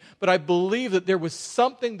to eat, but I believe that there was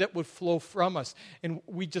something that would flow from us. And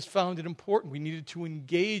we just found it important. We needed to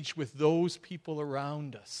engage with those people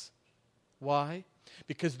around us. Why?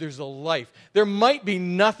 Because there's a life. There might be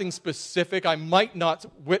nothing specific. I might not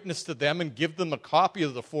witness to them and give them a copy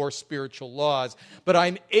of the 4 spiritual laws, but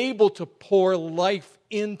I'm able to pour life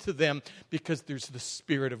into them because there's the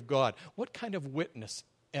Spirit of God. What kind of witness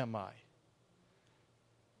am I?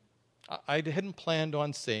 I hadn't planned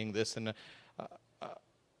on saying this, and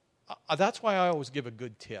that's why I always give a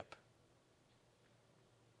good tip.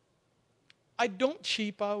 I don't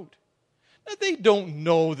cheap out. They don't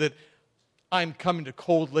know that I'm coming to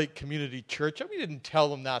Cold Lake Community Church. We didn't tell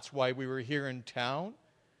them that's why we were here in town.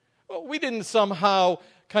 Well, we didn't somehow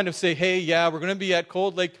kind of say, "Hey, yeah, we're going to be at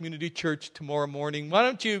Cold Lake Community Church tomorrow morning. Why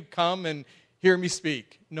don't you come and hear me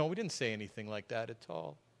speak?" No, we didn't say anything like that at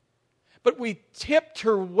all. But we tipped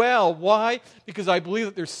her well. Why? Because I believe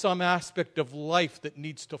that there's some aspect of life that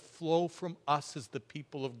needs to flow from us as the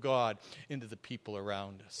people of God into the people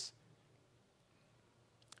around us.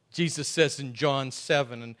 Jesus says in John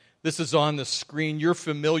 7, and this is on the screen, you're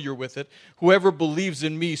familiar with it, "Whoever believes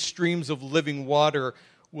in me, streams of living water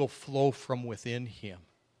will flow from within him."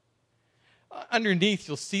 Underneath,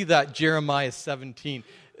 you'll see that Jeremiah 17.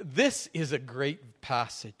 This is a great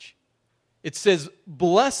passage. It says,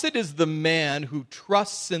 "Blessed is the man who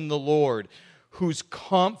trusts in the Lord, whose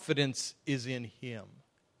confidence is in him."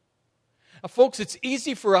 Now, folks, it's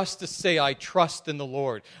easy for us to say, "I trust in the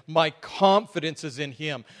Lord. My confidence is in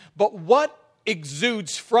him." But what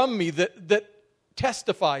exudes from me that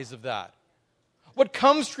testifies of that? What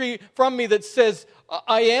comes from me that says,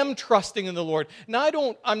 I am trusting in the Lord?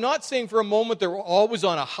 Now, I'm not saying for a moment that we're always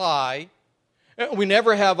on a high. We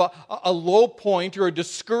never have a low point or a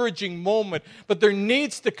discouraging moment, but there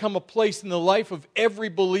needs to come a place in the life of every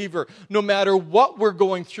believer, no matter what we're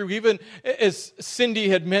going through. Even as Cindy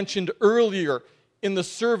had mentioned earlier in the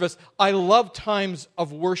service, I love times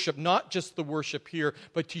of worship, not just the worship here,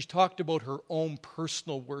 but she talked about her own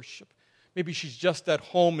personal worship. Maybe she's just at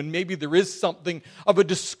home, and maybe there is something of a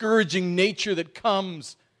discouraging nature that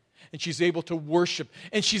comes, and she's able to worship,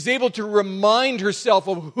 and she's able to remind herself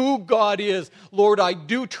of who God is. "Lord, I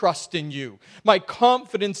do trust in you. My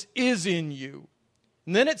confidence is in you."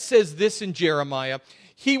 And then it says this in Jeremiah,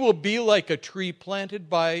 "He will be like a tree planted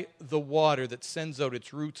by the water that sends out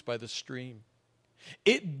its roots by the stream.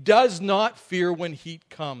 It does not fear when heat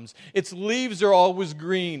comes. Its leaves are always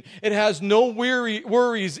green. It has no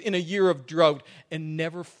worries in a year of drought and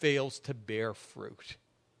never fails to bear fruit."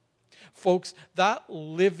 Folks, that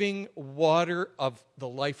living water of the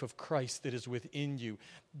life of Christ that is within you,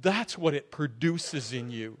 that's what it produces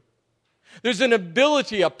in you. There's an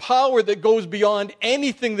ability, a power that goes beyond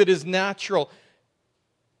anything that is natural.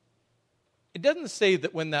 It doesn't say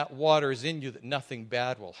that when that water is in you that nothing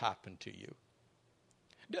bad will happen to you.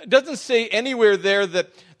 It doesn't say anywhere there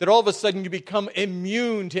that all of a sudden you become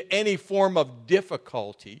immune to any form of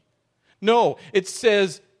difficulty. No, it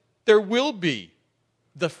says there will be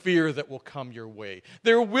the fear that will come your way.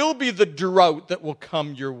 There will be the drought that will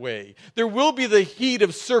come your way. There will be the heat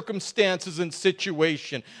of circumstances and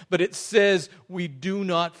situation. But it says we do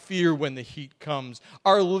not fear when the heat comes.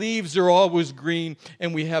 Our leaves are always green,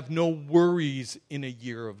 and we have no worries in a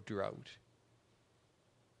year of drought.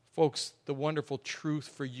 Folks, the wonderful truth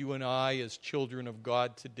for you and I as children of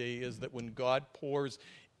God today is that when God pours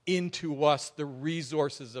into us the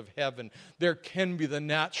resources of heaven, there can be the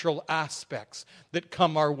natural aspects that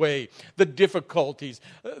come our way, the difficulties,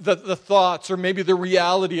 the thoughts, or maybe the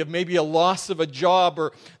reality of maybe a loss of a job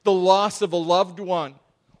or the loss of a loved one,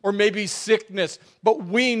 or maybe sickness. But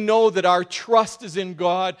we know that our trust is in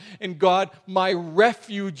God, and God, my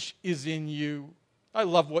refuge is in you. I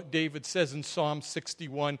love what David says in Psalm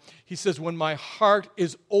 61. He says, when my heart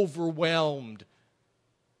is overwhelmed,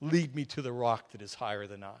 lead me to the rock that is higher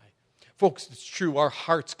than I. Folks, it's true, our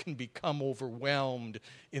hearts can become overwhelmed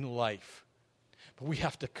in life. But we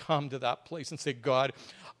have to come to that place and say, God,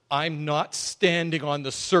 I'm not standing on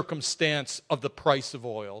the circumstance of the price of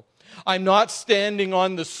oil. I'm not standing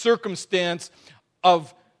on the circumstance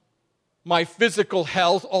of my physical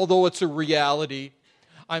health, although it's a reality.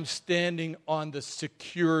 I'm standing on the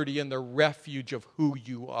security and the refuge of who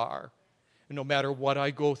you are. And no matter what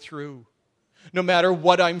I go through, no matter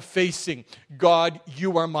what I'm facing, God,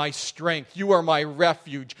 you are my strength. You are my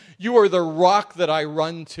refuge. You are the rock that I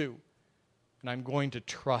run to. And I'm going to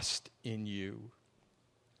trust in you.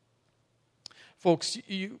 Folks,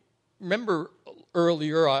 you remember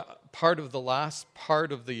earlier, part of the last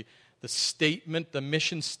part of the statement, the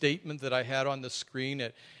mission statement that I had on the screen,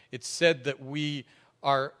 it said that we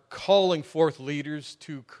are calling forth leaders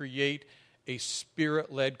to create a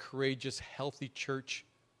spirit-led, courageous, healthy church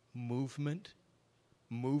movement.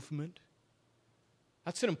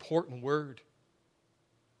 That's an important word.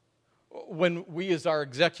 When we as our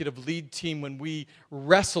executive lead team, when we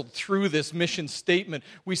wrestled through this mission statement,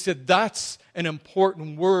 we said that's an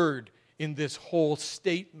important word in this whole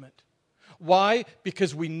statement. Why?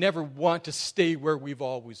 Because we never want to stay where we've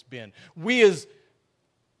always been. We as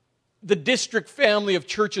the district family of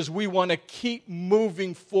churches, we want to keep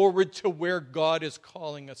moving forward to where God is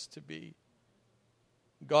calling us to be.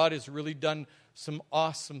 God has really done some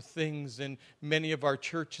awesome things in many of our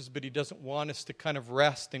churches, but He doesn't want us to kind of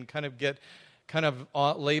rest and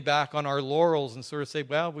lay back on our laurels and sort of say,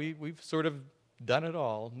 well, we've sort of done it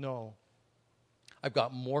all. No. I've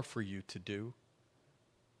got more for you to do.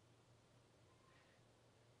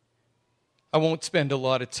 I won't spend a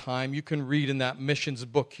lot of time. You can read in that missions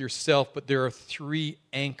book yourself, but there are 3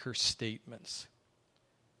 anchor statements.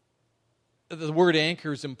 The word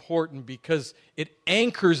anchor is important because it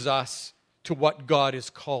anchors us to what God has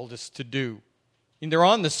called us to do. And they're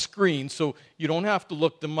on the screen, so you don't have to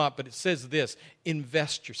look them up, but it says this: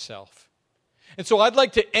 invest yourself. And so I'd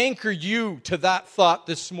like to anchor you to that thought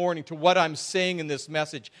this morning, to what I'm saying in this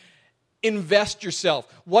message. Invest yourself.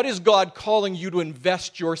 What is God calling you to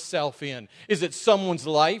invest yourself in? Is it someone's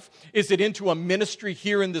life? Is it into a ministry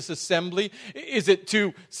here in this assembly? Is it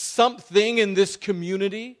to something in this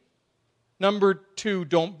community? Number 2,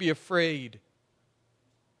 don't be afraid.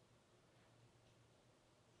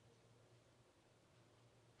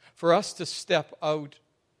 For us to step out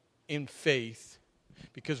in faith,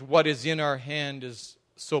 because what is in our hand is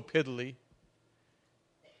so piddly,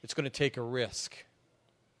 it's going to take a risk.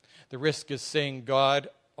 The risk is saying, God,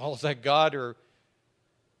 all I got are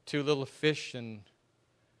 2 little fish and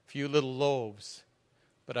a few little loaves,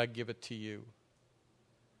 but I give it to you.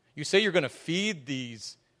 You say you're going to feed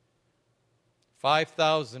these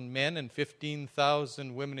 5,000 men and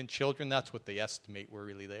 15,000 women and children. That's what they estimate were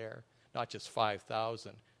really there. Not just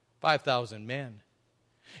 5,000. 5,000 men.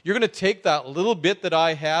 You're going to take that little bit that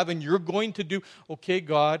I have and you're going to do, okay,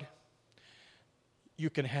 God, you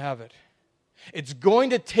can have it. It's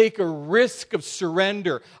going to take a risk of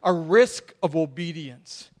surrender, a risk of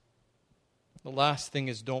obedience. The last thing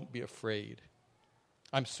is don't be afraid.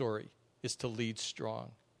 Is to lead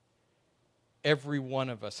strong. Every one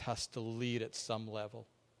of us has to lead at some level.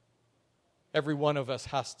 Every one of us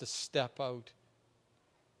has to step out.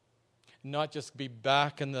 Not just be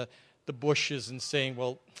back in the bushes and saying,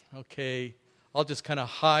 well, okay, I'll just kind of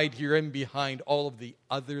hide here and behind all of the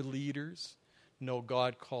other leaders. No,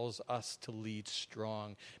 God calls us to lead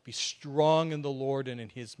strong. Be strong in the Lord and in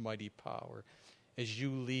His mighty power. As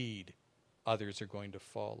you lead, others are going to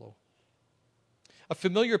follow. A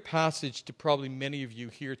familiar passage to probably many of you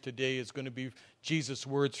here today is going to be Jesus'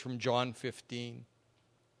 words from John 15.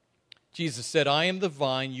 Jesus said, I am the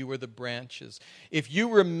vine, you are the branches. If you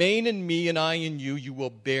remain in me and I in you, you will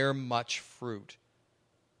bear much fruit.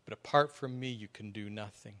 But apart from me, you can do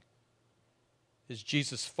nothing. As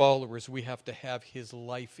Jesus' followers, we have to have His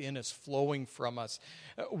life in us, flowing from us.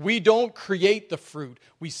 We don't create the fruit,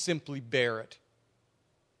 we simply bear it.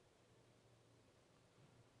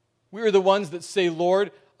 We are the ones that say,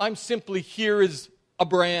 Lord, I'm simply here as a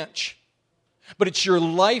branch. But it's your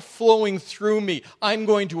life flowing through me. I'm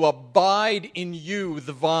going to abide in you,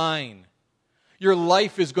 the vine. Your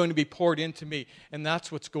life is going to be poured into me, and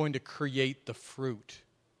that's what's going to create the fruit.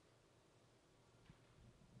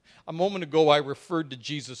 A moment ago, I referred to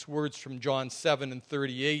Jesus' words from John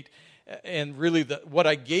 7:38, and really what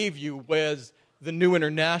I gave you was the New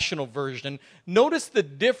International Version. Notice the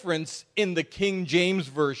difference in the King James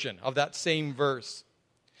Version of that same verse.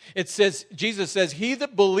 It says, Jesus says, he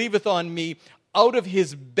that believeth on me, Out of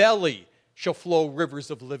his belly shall flow rivers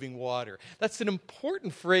of living water. That's an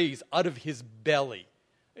important phrase, out of his belly.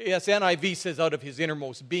 Yes, NIV says out of his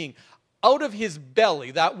innermost being. Out of his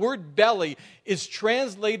belly, that word belly is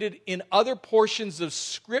translated in other portions of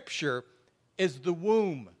Scripture as the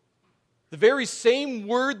womb. The very same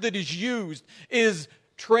word that is used is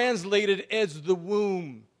translated as the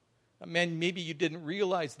womb. Man, maybe you didn't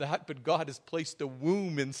realize that, but God has placed a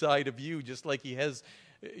womb inside of you, just like he has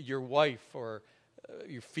your wife or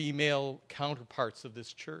your female counterparts of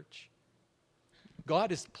this church.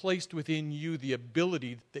 God has placed within you the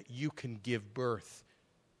ability that you can give birth.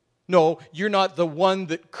 No, you're not the one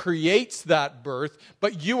that creates that birth,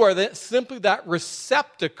 but you are simply that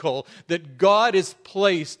receptacle that God has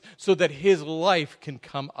placed so that his life can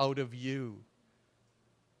come out of you.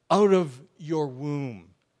 Out of your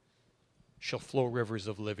womb shall flow rivers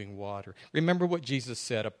of living water. Remember what Jesus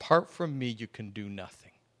said, apart from me you can do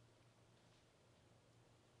nothing.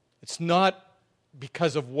 It's not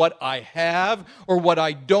because of what I have or what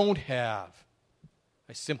I don't have.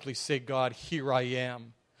 I simply say, God, here I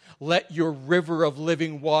am. Let your river of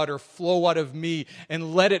living water flow out of me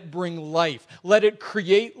and let it bring life. Let it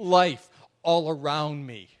create life all around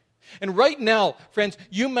me. And right now, friends,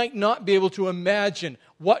 you might not be able to imagine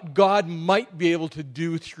what God might be able to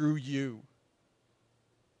do through you.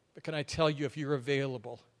 But can I tell you, if you're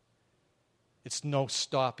available, it's no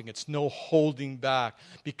stopping, it's no holding back,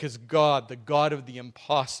 because God, the God of the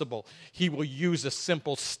impossible, he will use a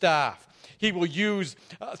simple staff. He will use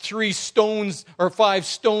 3 stones or 5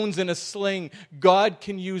 stones in a sling. God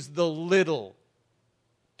can use the little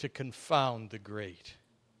to confound the great.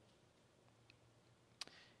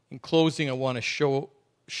 In closing, I want to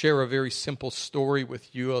share a very simple story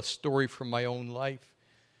with you, a story from my own life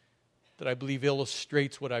that I believe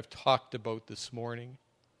illustrates what I've talked about this morning.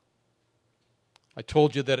 I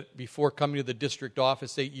told you that before coming to the district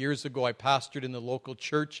office 8 years ago, I pastored in the local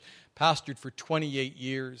church, pastored for 28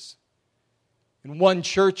 years. In one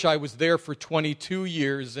church, I was there for 22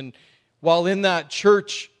 years, and while in that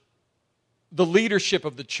church, the leadership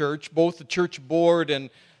of the church, both the church board and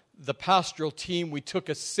the pastoral team, we took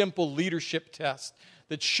a simple leadership test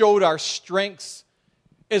that showed our strengths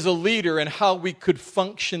as a leader and how we could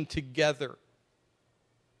function together.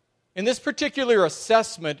 In this particular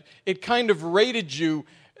assessment, it kind of rated you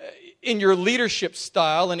in your leadership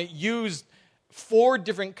style, and it used 4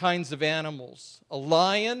 different kinds of animals: a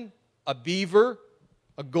lion, a beaver,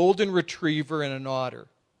 a golden retriever, and an otter.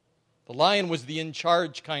 The lion was the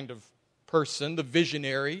in-charge kind of person, the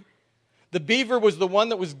visionary. The beaver was the one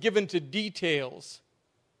that was given to details.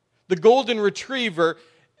 The golden retriever,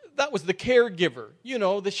 that was the caregiver,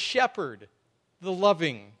 the shepherd, the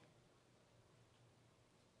loving.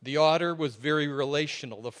 The otter was very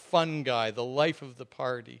relational, the fun guy, the life of the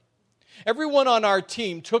party. Everyone on our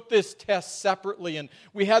team took this test separately, and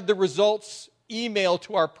we had the results emailed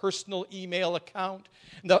to our personal email account.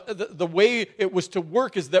 The way it was to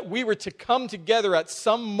work is that we were to come together at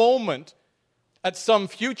some moment, at some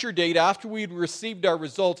future date after we'd received our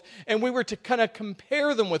results, and we were to kind of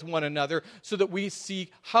compare them with one another so that we see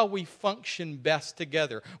how we function best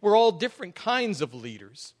together. We're all different kinds of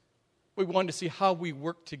leaders. We wanted to see how we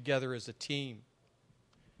work together as a team.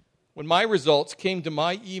 When my results came to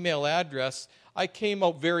my email address, I came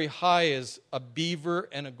out very high as a beaver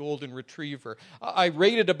and a golden retriever. I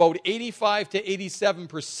rated about 85 to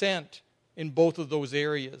 87% in both of those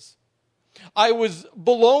areas. I was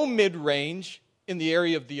below mid-range in the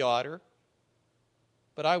area of the otter,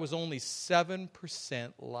 but I was only 7%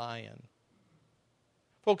 lion.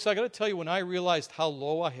 Folks, I got to tell you, when I realized how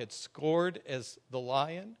low I had scored as the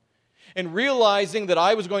lion, and realizing that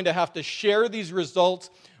I was going to have to share these results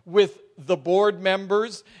with the board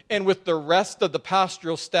members and with the rest of the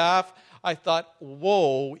pastoral staff, I thought,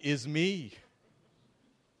 woe is me.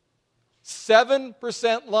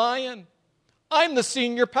 7% lion. I'm the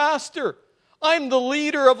senior pastor. I'm the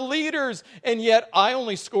leader of leaders. And yet I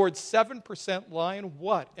only scored 7% lion.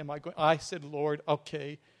 What am I going? I said, Lord,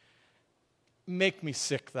 okay, make me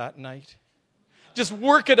sick that night. Just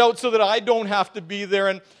work it out so that I don't have to be there,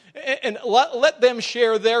 and let them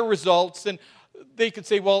share their results. And they could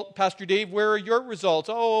say, well, Pastor Dave, where are your results?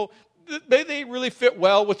 Oh, they really fit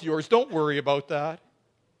well with yours. Don't worry about that.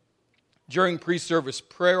 During pre-service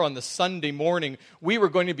prayer on the Sunday morning, we were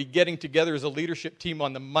going to be getting together as a leadership team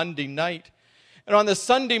on the Monday night. And on the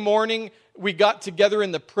Sunday morning, we got together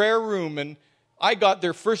in the prayer room, and I got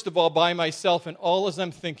there, first of all, by myself, and all as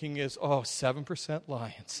I'm thinking is, 7%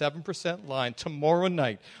 lion, 7% lion. Tomorrow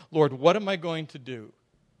night, Lord, what am I going to do?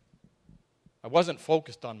 I wasn't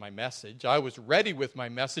focused on my message. I was ready with my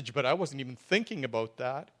message, but I wasn't even thinking about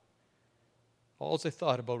that. All I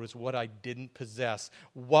thought about was what I didn't possess,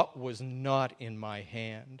 what was not in my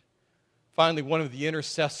hand. Finally, one of the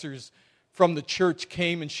intercessors from the church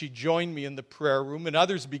came and she joined me in the prayer room, and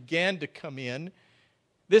others began to come in.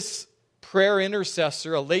 This prayer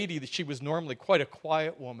intercessor, a lady that she was normally quite a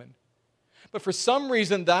quiet woman, but for some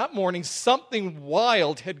reason that morning something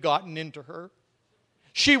wild had gotten into her.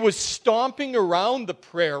 She was stomping around the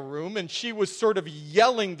prayer room and she was sort of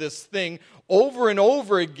yelling this thing over and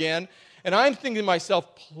over again. And I'm thinking to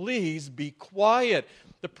myself, please be quiet.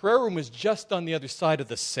 The prayer room is just on the other side of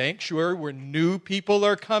the sanctuary where new people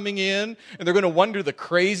are coming in, and they're going to wonder the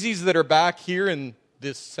crazies that are back here in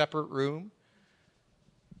this separate room.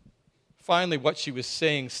 Finally, what she was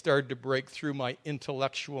saying started to break through my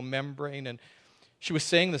intellectual membrane, and she was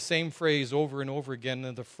saying the same phrase over and over again,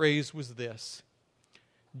 and the phrase was this: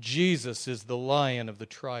 Jesus is the Lion of the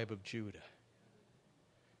tribe of Judah.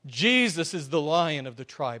 Jesus is the Lion of the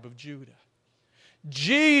tribe of Judah.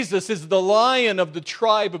 Jesus is the Lion of the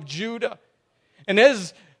tribe of Judah. And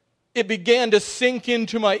as it began to sink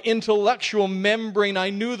into my intellectual membrane, I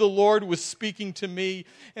knew the Lord was speaking to me,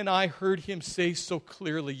 and I heard him say so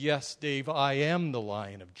clearly, yes, Dave, I am the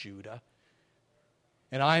Lion of Judah,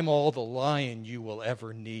 and I'm all the lion you will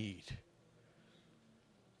ever need.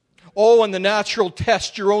 Oh, in the natural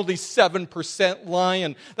test, you're only 7%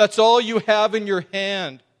 lion. That's all you have in your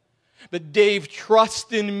hand. But Dave,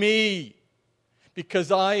 trust in me,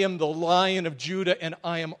 because I am the Lion of Judah, and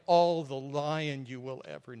I am all the lion you will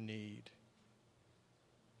ever need.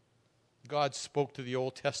 God spoke to the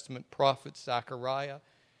Old Testament prophet Zechariah.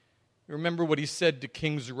 You remember what he said to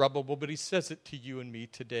King Zerubbabel, but he says it to you and me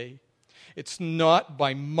today. It's not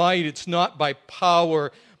by might, it's not by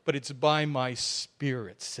power, but it's by my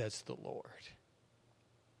Spirit, says the Lord.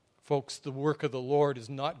 Folks, the work of the Lord is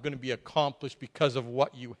not going to be accomplished because of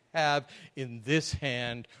what you have in this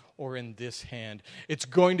hand or in this hand. It's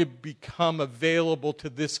going to become available to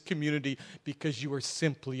this community because you are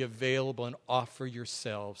simply available and offer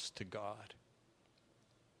yourselves to God.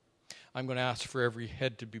 I'm going to ask for every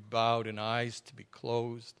head to be bowed and eyes to be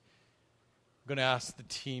closed. I'm going to ask the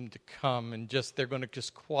team to come and they're going to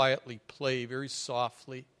just quietly play very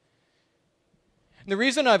softly. And the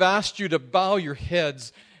reason I've asked you to bow your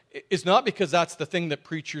heads is not because that's the thing that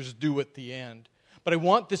preachers do at the end. But I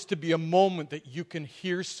want this to be a moment that you can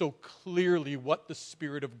hear so clearly what the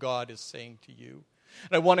Spirit of God is saying to you.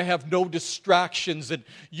 And I want to have no distractions and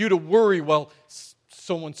you to worry, well,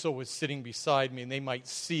 so-and-so is sitting beside me and they might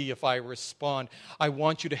see if I respond. I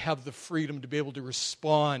want you to have the freedom to be able to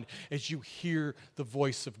respond as you hear the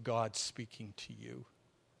voice of God speaking to you.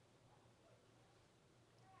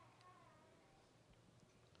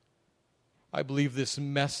 I believe this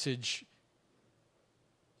message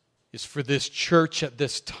is for this church at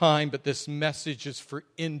this time, but this message is for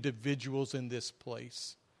individuals in this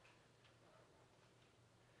place.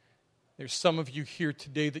 There's some of you here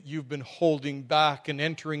today that you've been holding back and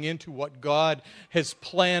entering into what God has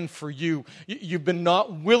planned for you. You've been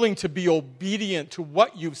not willing to be obedient to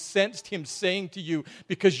what you've sensed Him saying to you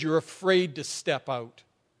because you're afraid to step out.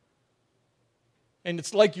 And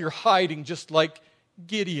it's like you're hiding, just like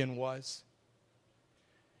Gideon was.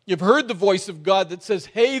 You've heard the voice of God that says,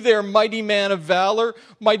 hey there, mighty man of valor,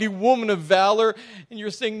 mighty woman of valor. And you're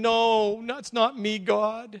saying, no, that's not me,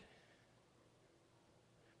 God.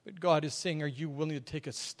 But God is saying, are you willing to take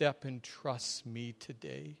a step and trust me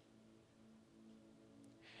today?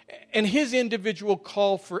 And His individual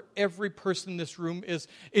call for every person in this room is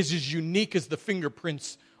as unique as the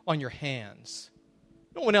fingerprints on your hands.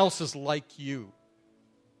 No one else is like you.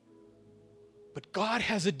 But God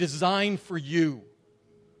has a design for you.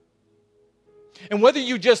 And whether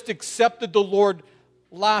you just accepted the Lord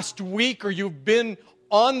last week or you've been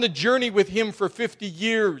on the journey with Him for 50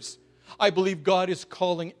 years, I believe God is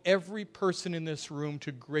calling every person in this room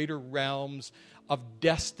to greater realms of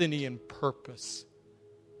destiny and purpose.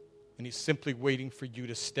 And He's simply waiting for you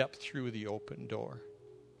to step through the open door.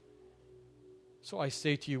 So I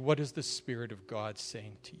say to you, what is the Spirit of God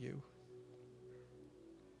saying to you?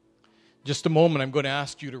 Just a moment, I'm going to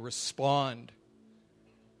ask you to respond.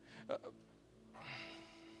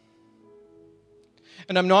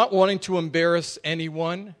 And I'm not wanting to embarrass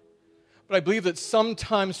anyone, but I believe that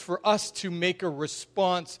sometimes for us to make a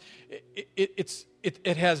response,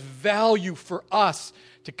 it has value for us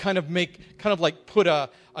to kind of put a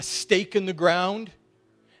stake in the ground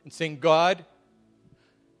and saying, God,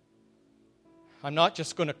 I'm not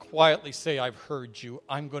just going to quietly say, I've heard you.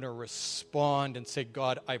 I'm going to respond and say,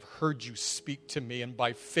 God, I've heard you speak to me, and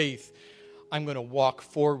by faith, I'm going to walk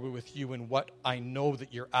forward with you in what I know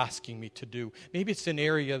that you're asking me to do. Maybe it's an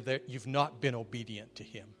area that you've not been obedient to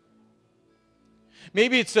Him.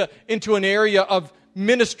 Maybe it's into an area of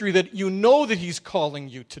ministry that you know that He's calling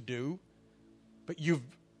you to do, but you've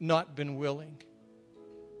not been willing.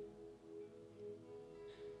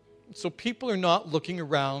 So people are not looking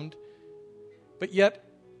around, but yet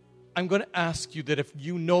I'm going to ask you that if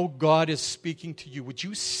you know God is speaking to you, would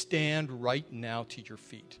you stand right now to your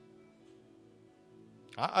feet?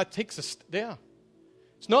 It takes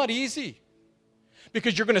It's not easy.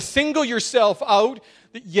 Because you're going to single yourself out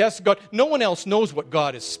that, yes, God, no one else knows what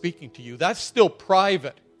God is speaking to you. That's still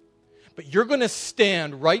private. But you're going to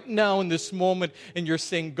stand right now in this moment and you're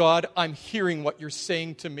saying, God, I'm hearing what you're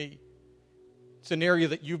saying to me. It's an area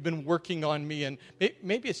that you've been working on me, and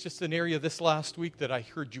maybe it's just an area this last week that I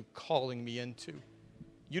heard you calling me into.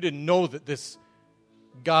 You didn't know that this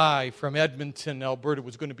guy from Edmonton, Alberta,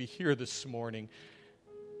 was going to be here this morning.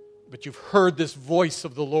 But you've heard this voice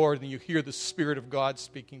of the Lord, and you hear the Spirit of God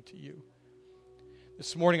speaking to you.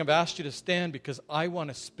 This morning I've asked you to stand because I want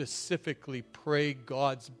to specifically pray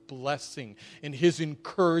God's blessing and His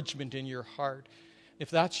encouragement in your heart. If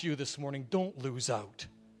that's you this morning, don't lose out.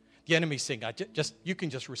 The enemy's saying, you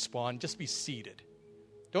can just respond, just be seated.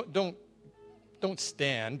 Don't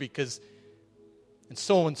stand because and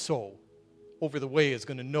so over the way is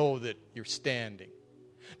going to know that you're standing.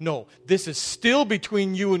 No, this is still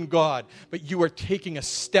between you and God, but you are taking a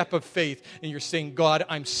step of faith and you're saying, God,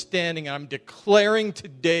 I'm standing and I'm declaring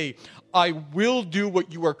today, I will do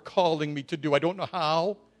what you are calling me to do. I don't know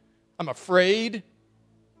how. I'm afraid.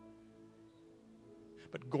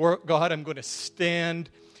 But God, I'm going to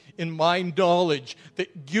stand in my knowledge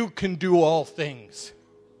that you can do all things.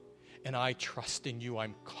 And I trust in you.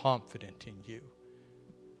 I'm confident in you.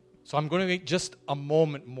 So I'm going to make just a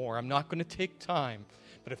moment more. I'm not going to take time.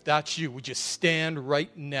 But if that's you, would you stand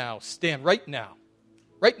right now? Stand right now.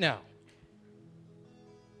 Right now.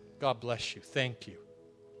 God bless you. Thank you.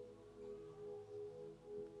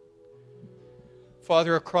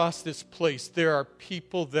 Father, across this place, there are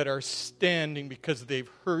people that are standing because they've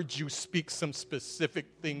heard you speak some specific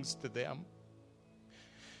things to them.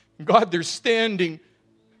 God, they're standing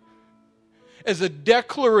as a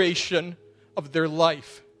declaration of their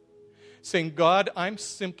life, saying, God, I'm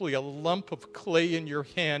simply a lump of clay in your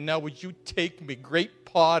hand. Now would you take me, great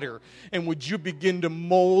potter, and would you begin to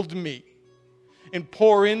mold me and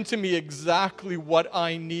pour into me exactly what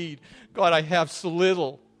I need? God, I have so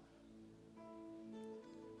little.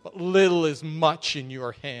 But little is much in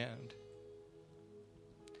your hand.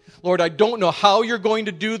 Lord, I don't know how you're going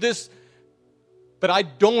to do this, but I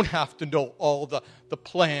don't have to know all the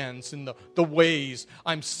plans and the ways.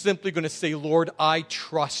 I'm simply going to say, Lord, I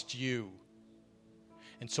trust you.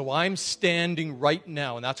 And so I'm standing right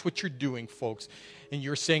now, and that's what you're doing, folks. And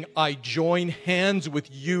you're saying, I join hands with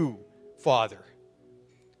you, Father.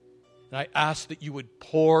 And I ask that you would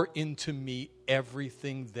pour into me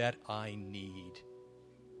everything that I need.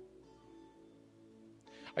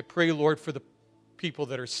 I pray, Lord, for the people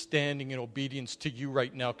that are standing in obedience to you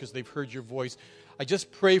right now because they've heard your voice. I just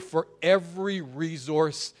pray for every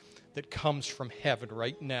resource that comes from heaven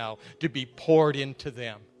right now to be poured into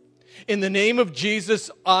them. In the name of Jesus,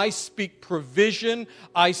 I speak provision.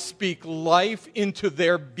 I speak life into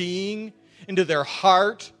their being, into their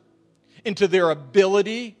heart, into their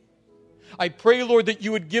ability. I pray, Lord, that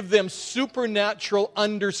you would give them supernatural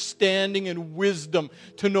understanding and wisdom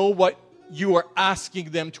to know what you are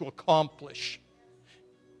asking them to accomplish.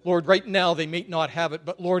 Lord, right now they may not have it,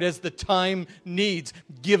 but Lord, as the time needs,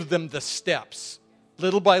 give them the steps,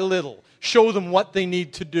 little by little. Show them what they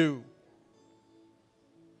need to do.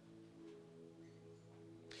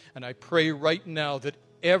 And I pray right now that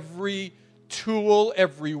every tool,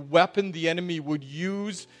 every weapon the enemy would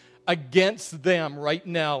use against them right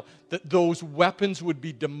now, that those weapons would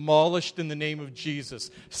be demolished in the name of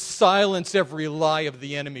Jesus. Silence every lie of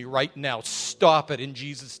the enemy right now. Stop it in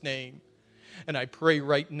Jesus' name. And I pray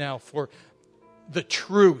right now for the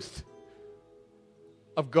truth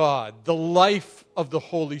of God, the life of the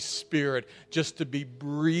Holy Spirit, just to be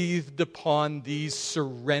breathed upon these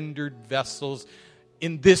surrendered vessels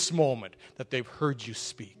in this moment that they've heard you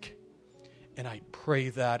speak. And I pray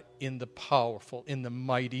that in the powerful, in the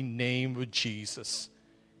mighty name of Jesus.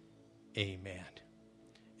 Amen.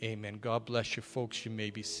 Amen. God bless you, folks. You may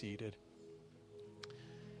be seated.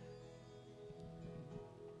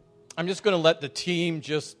 I'm just going to let the team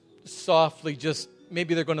just softly,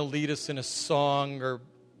 maybe they're going to lead us in a song,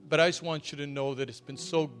 but I just want you to know that it's been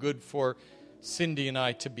so good for Cindy and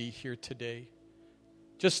I to be here today.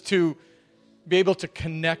 Just to be able to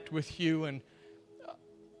connect with you. And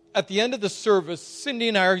at the end of the service, Cindy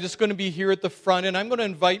and I are just going to be here at the front, and I'm going to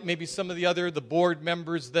invite maybe some of the board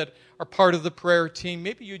members that are part of the prayer team.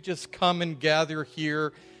 Maybe you just come and gather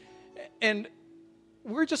here, and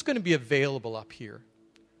we're just going to be available up here.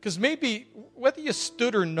 Because maybe, whether you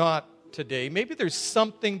stood or not today, maybe there's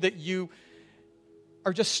something that you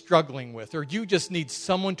are just struggling with, or you just need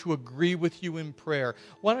someone to agree with you in prayer.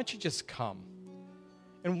 Why don't you just come?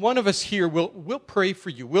 And one of us here will pray for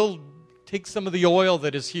you. We'll take some of the oil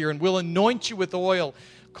that is here and we'll anoint you with oil,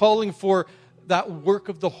 calling for that work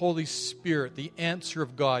of the Holy Spirit, the answer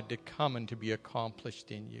of God to come and to be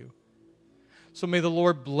accomplished in you. So may the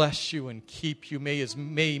Lord bless you and keep you. May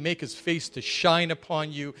He make His face to shine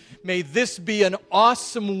upon you. May this be an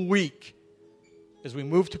awesome week as we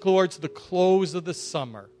move towards the close of the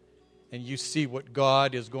summer and you see what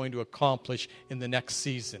God is going to accomplish in the next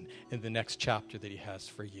season, in the next chapter that He has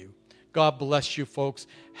for you. God bless you, folks.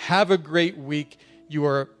 Have a great week. You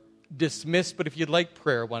are dismissed, but if you'd like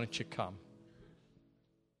prayer, why don't you come?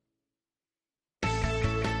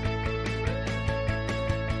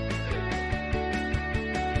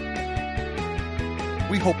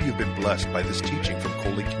 We hope you've been blessed by this teaching from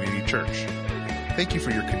Coley Community Church. Thank you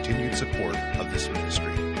for your continued support of this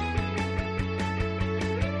ministry.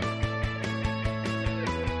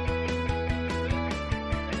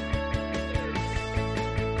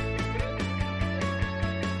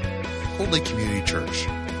 Coley Community Church,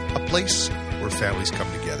 a place where families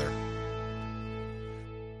come together.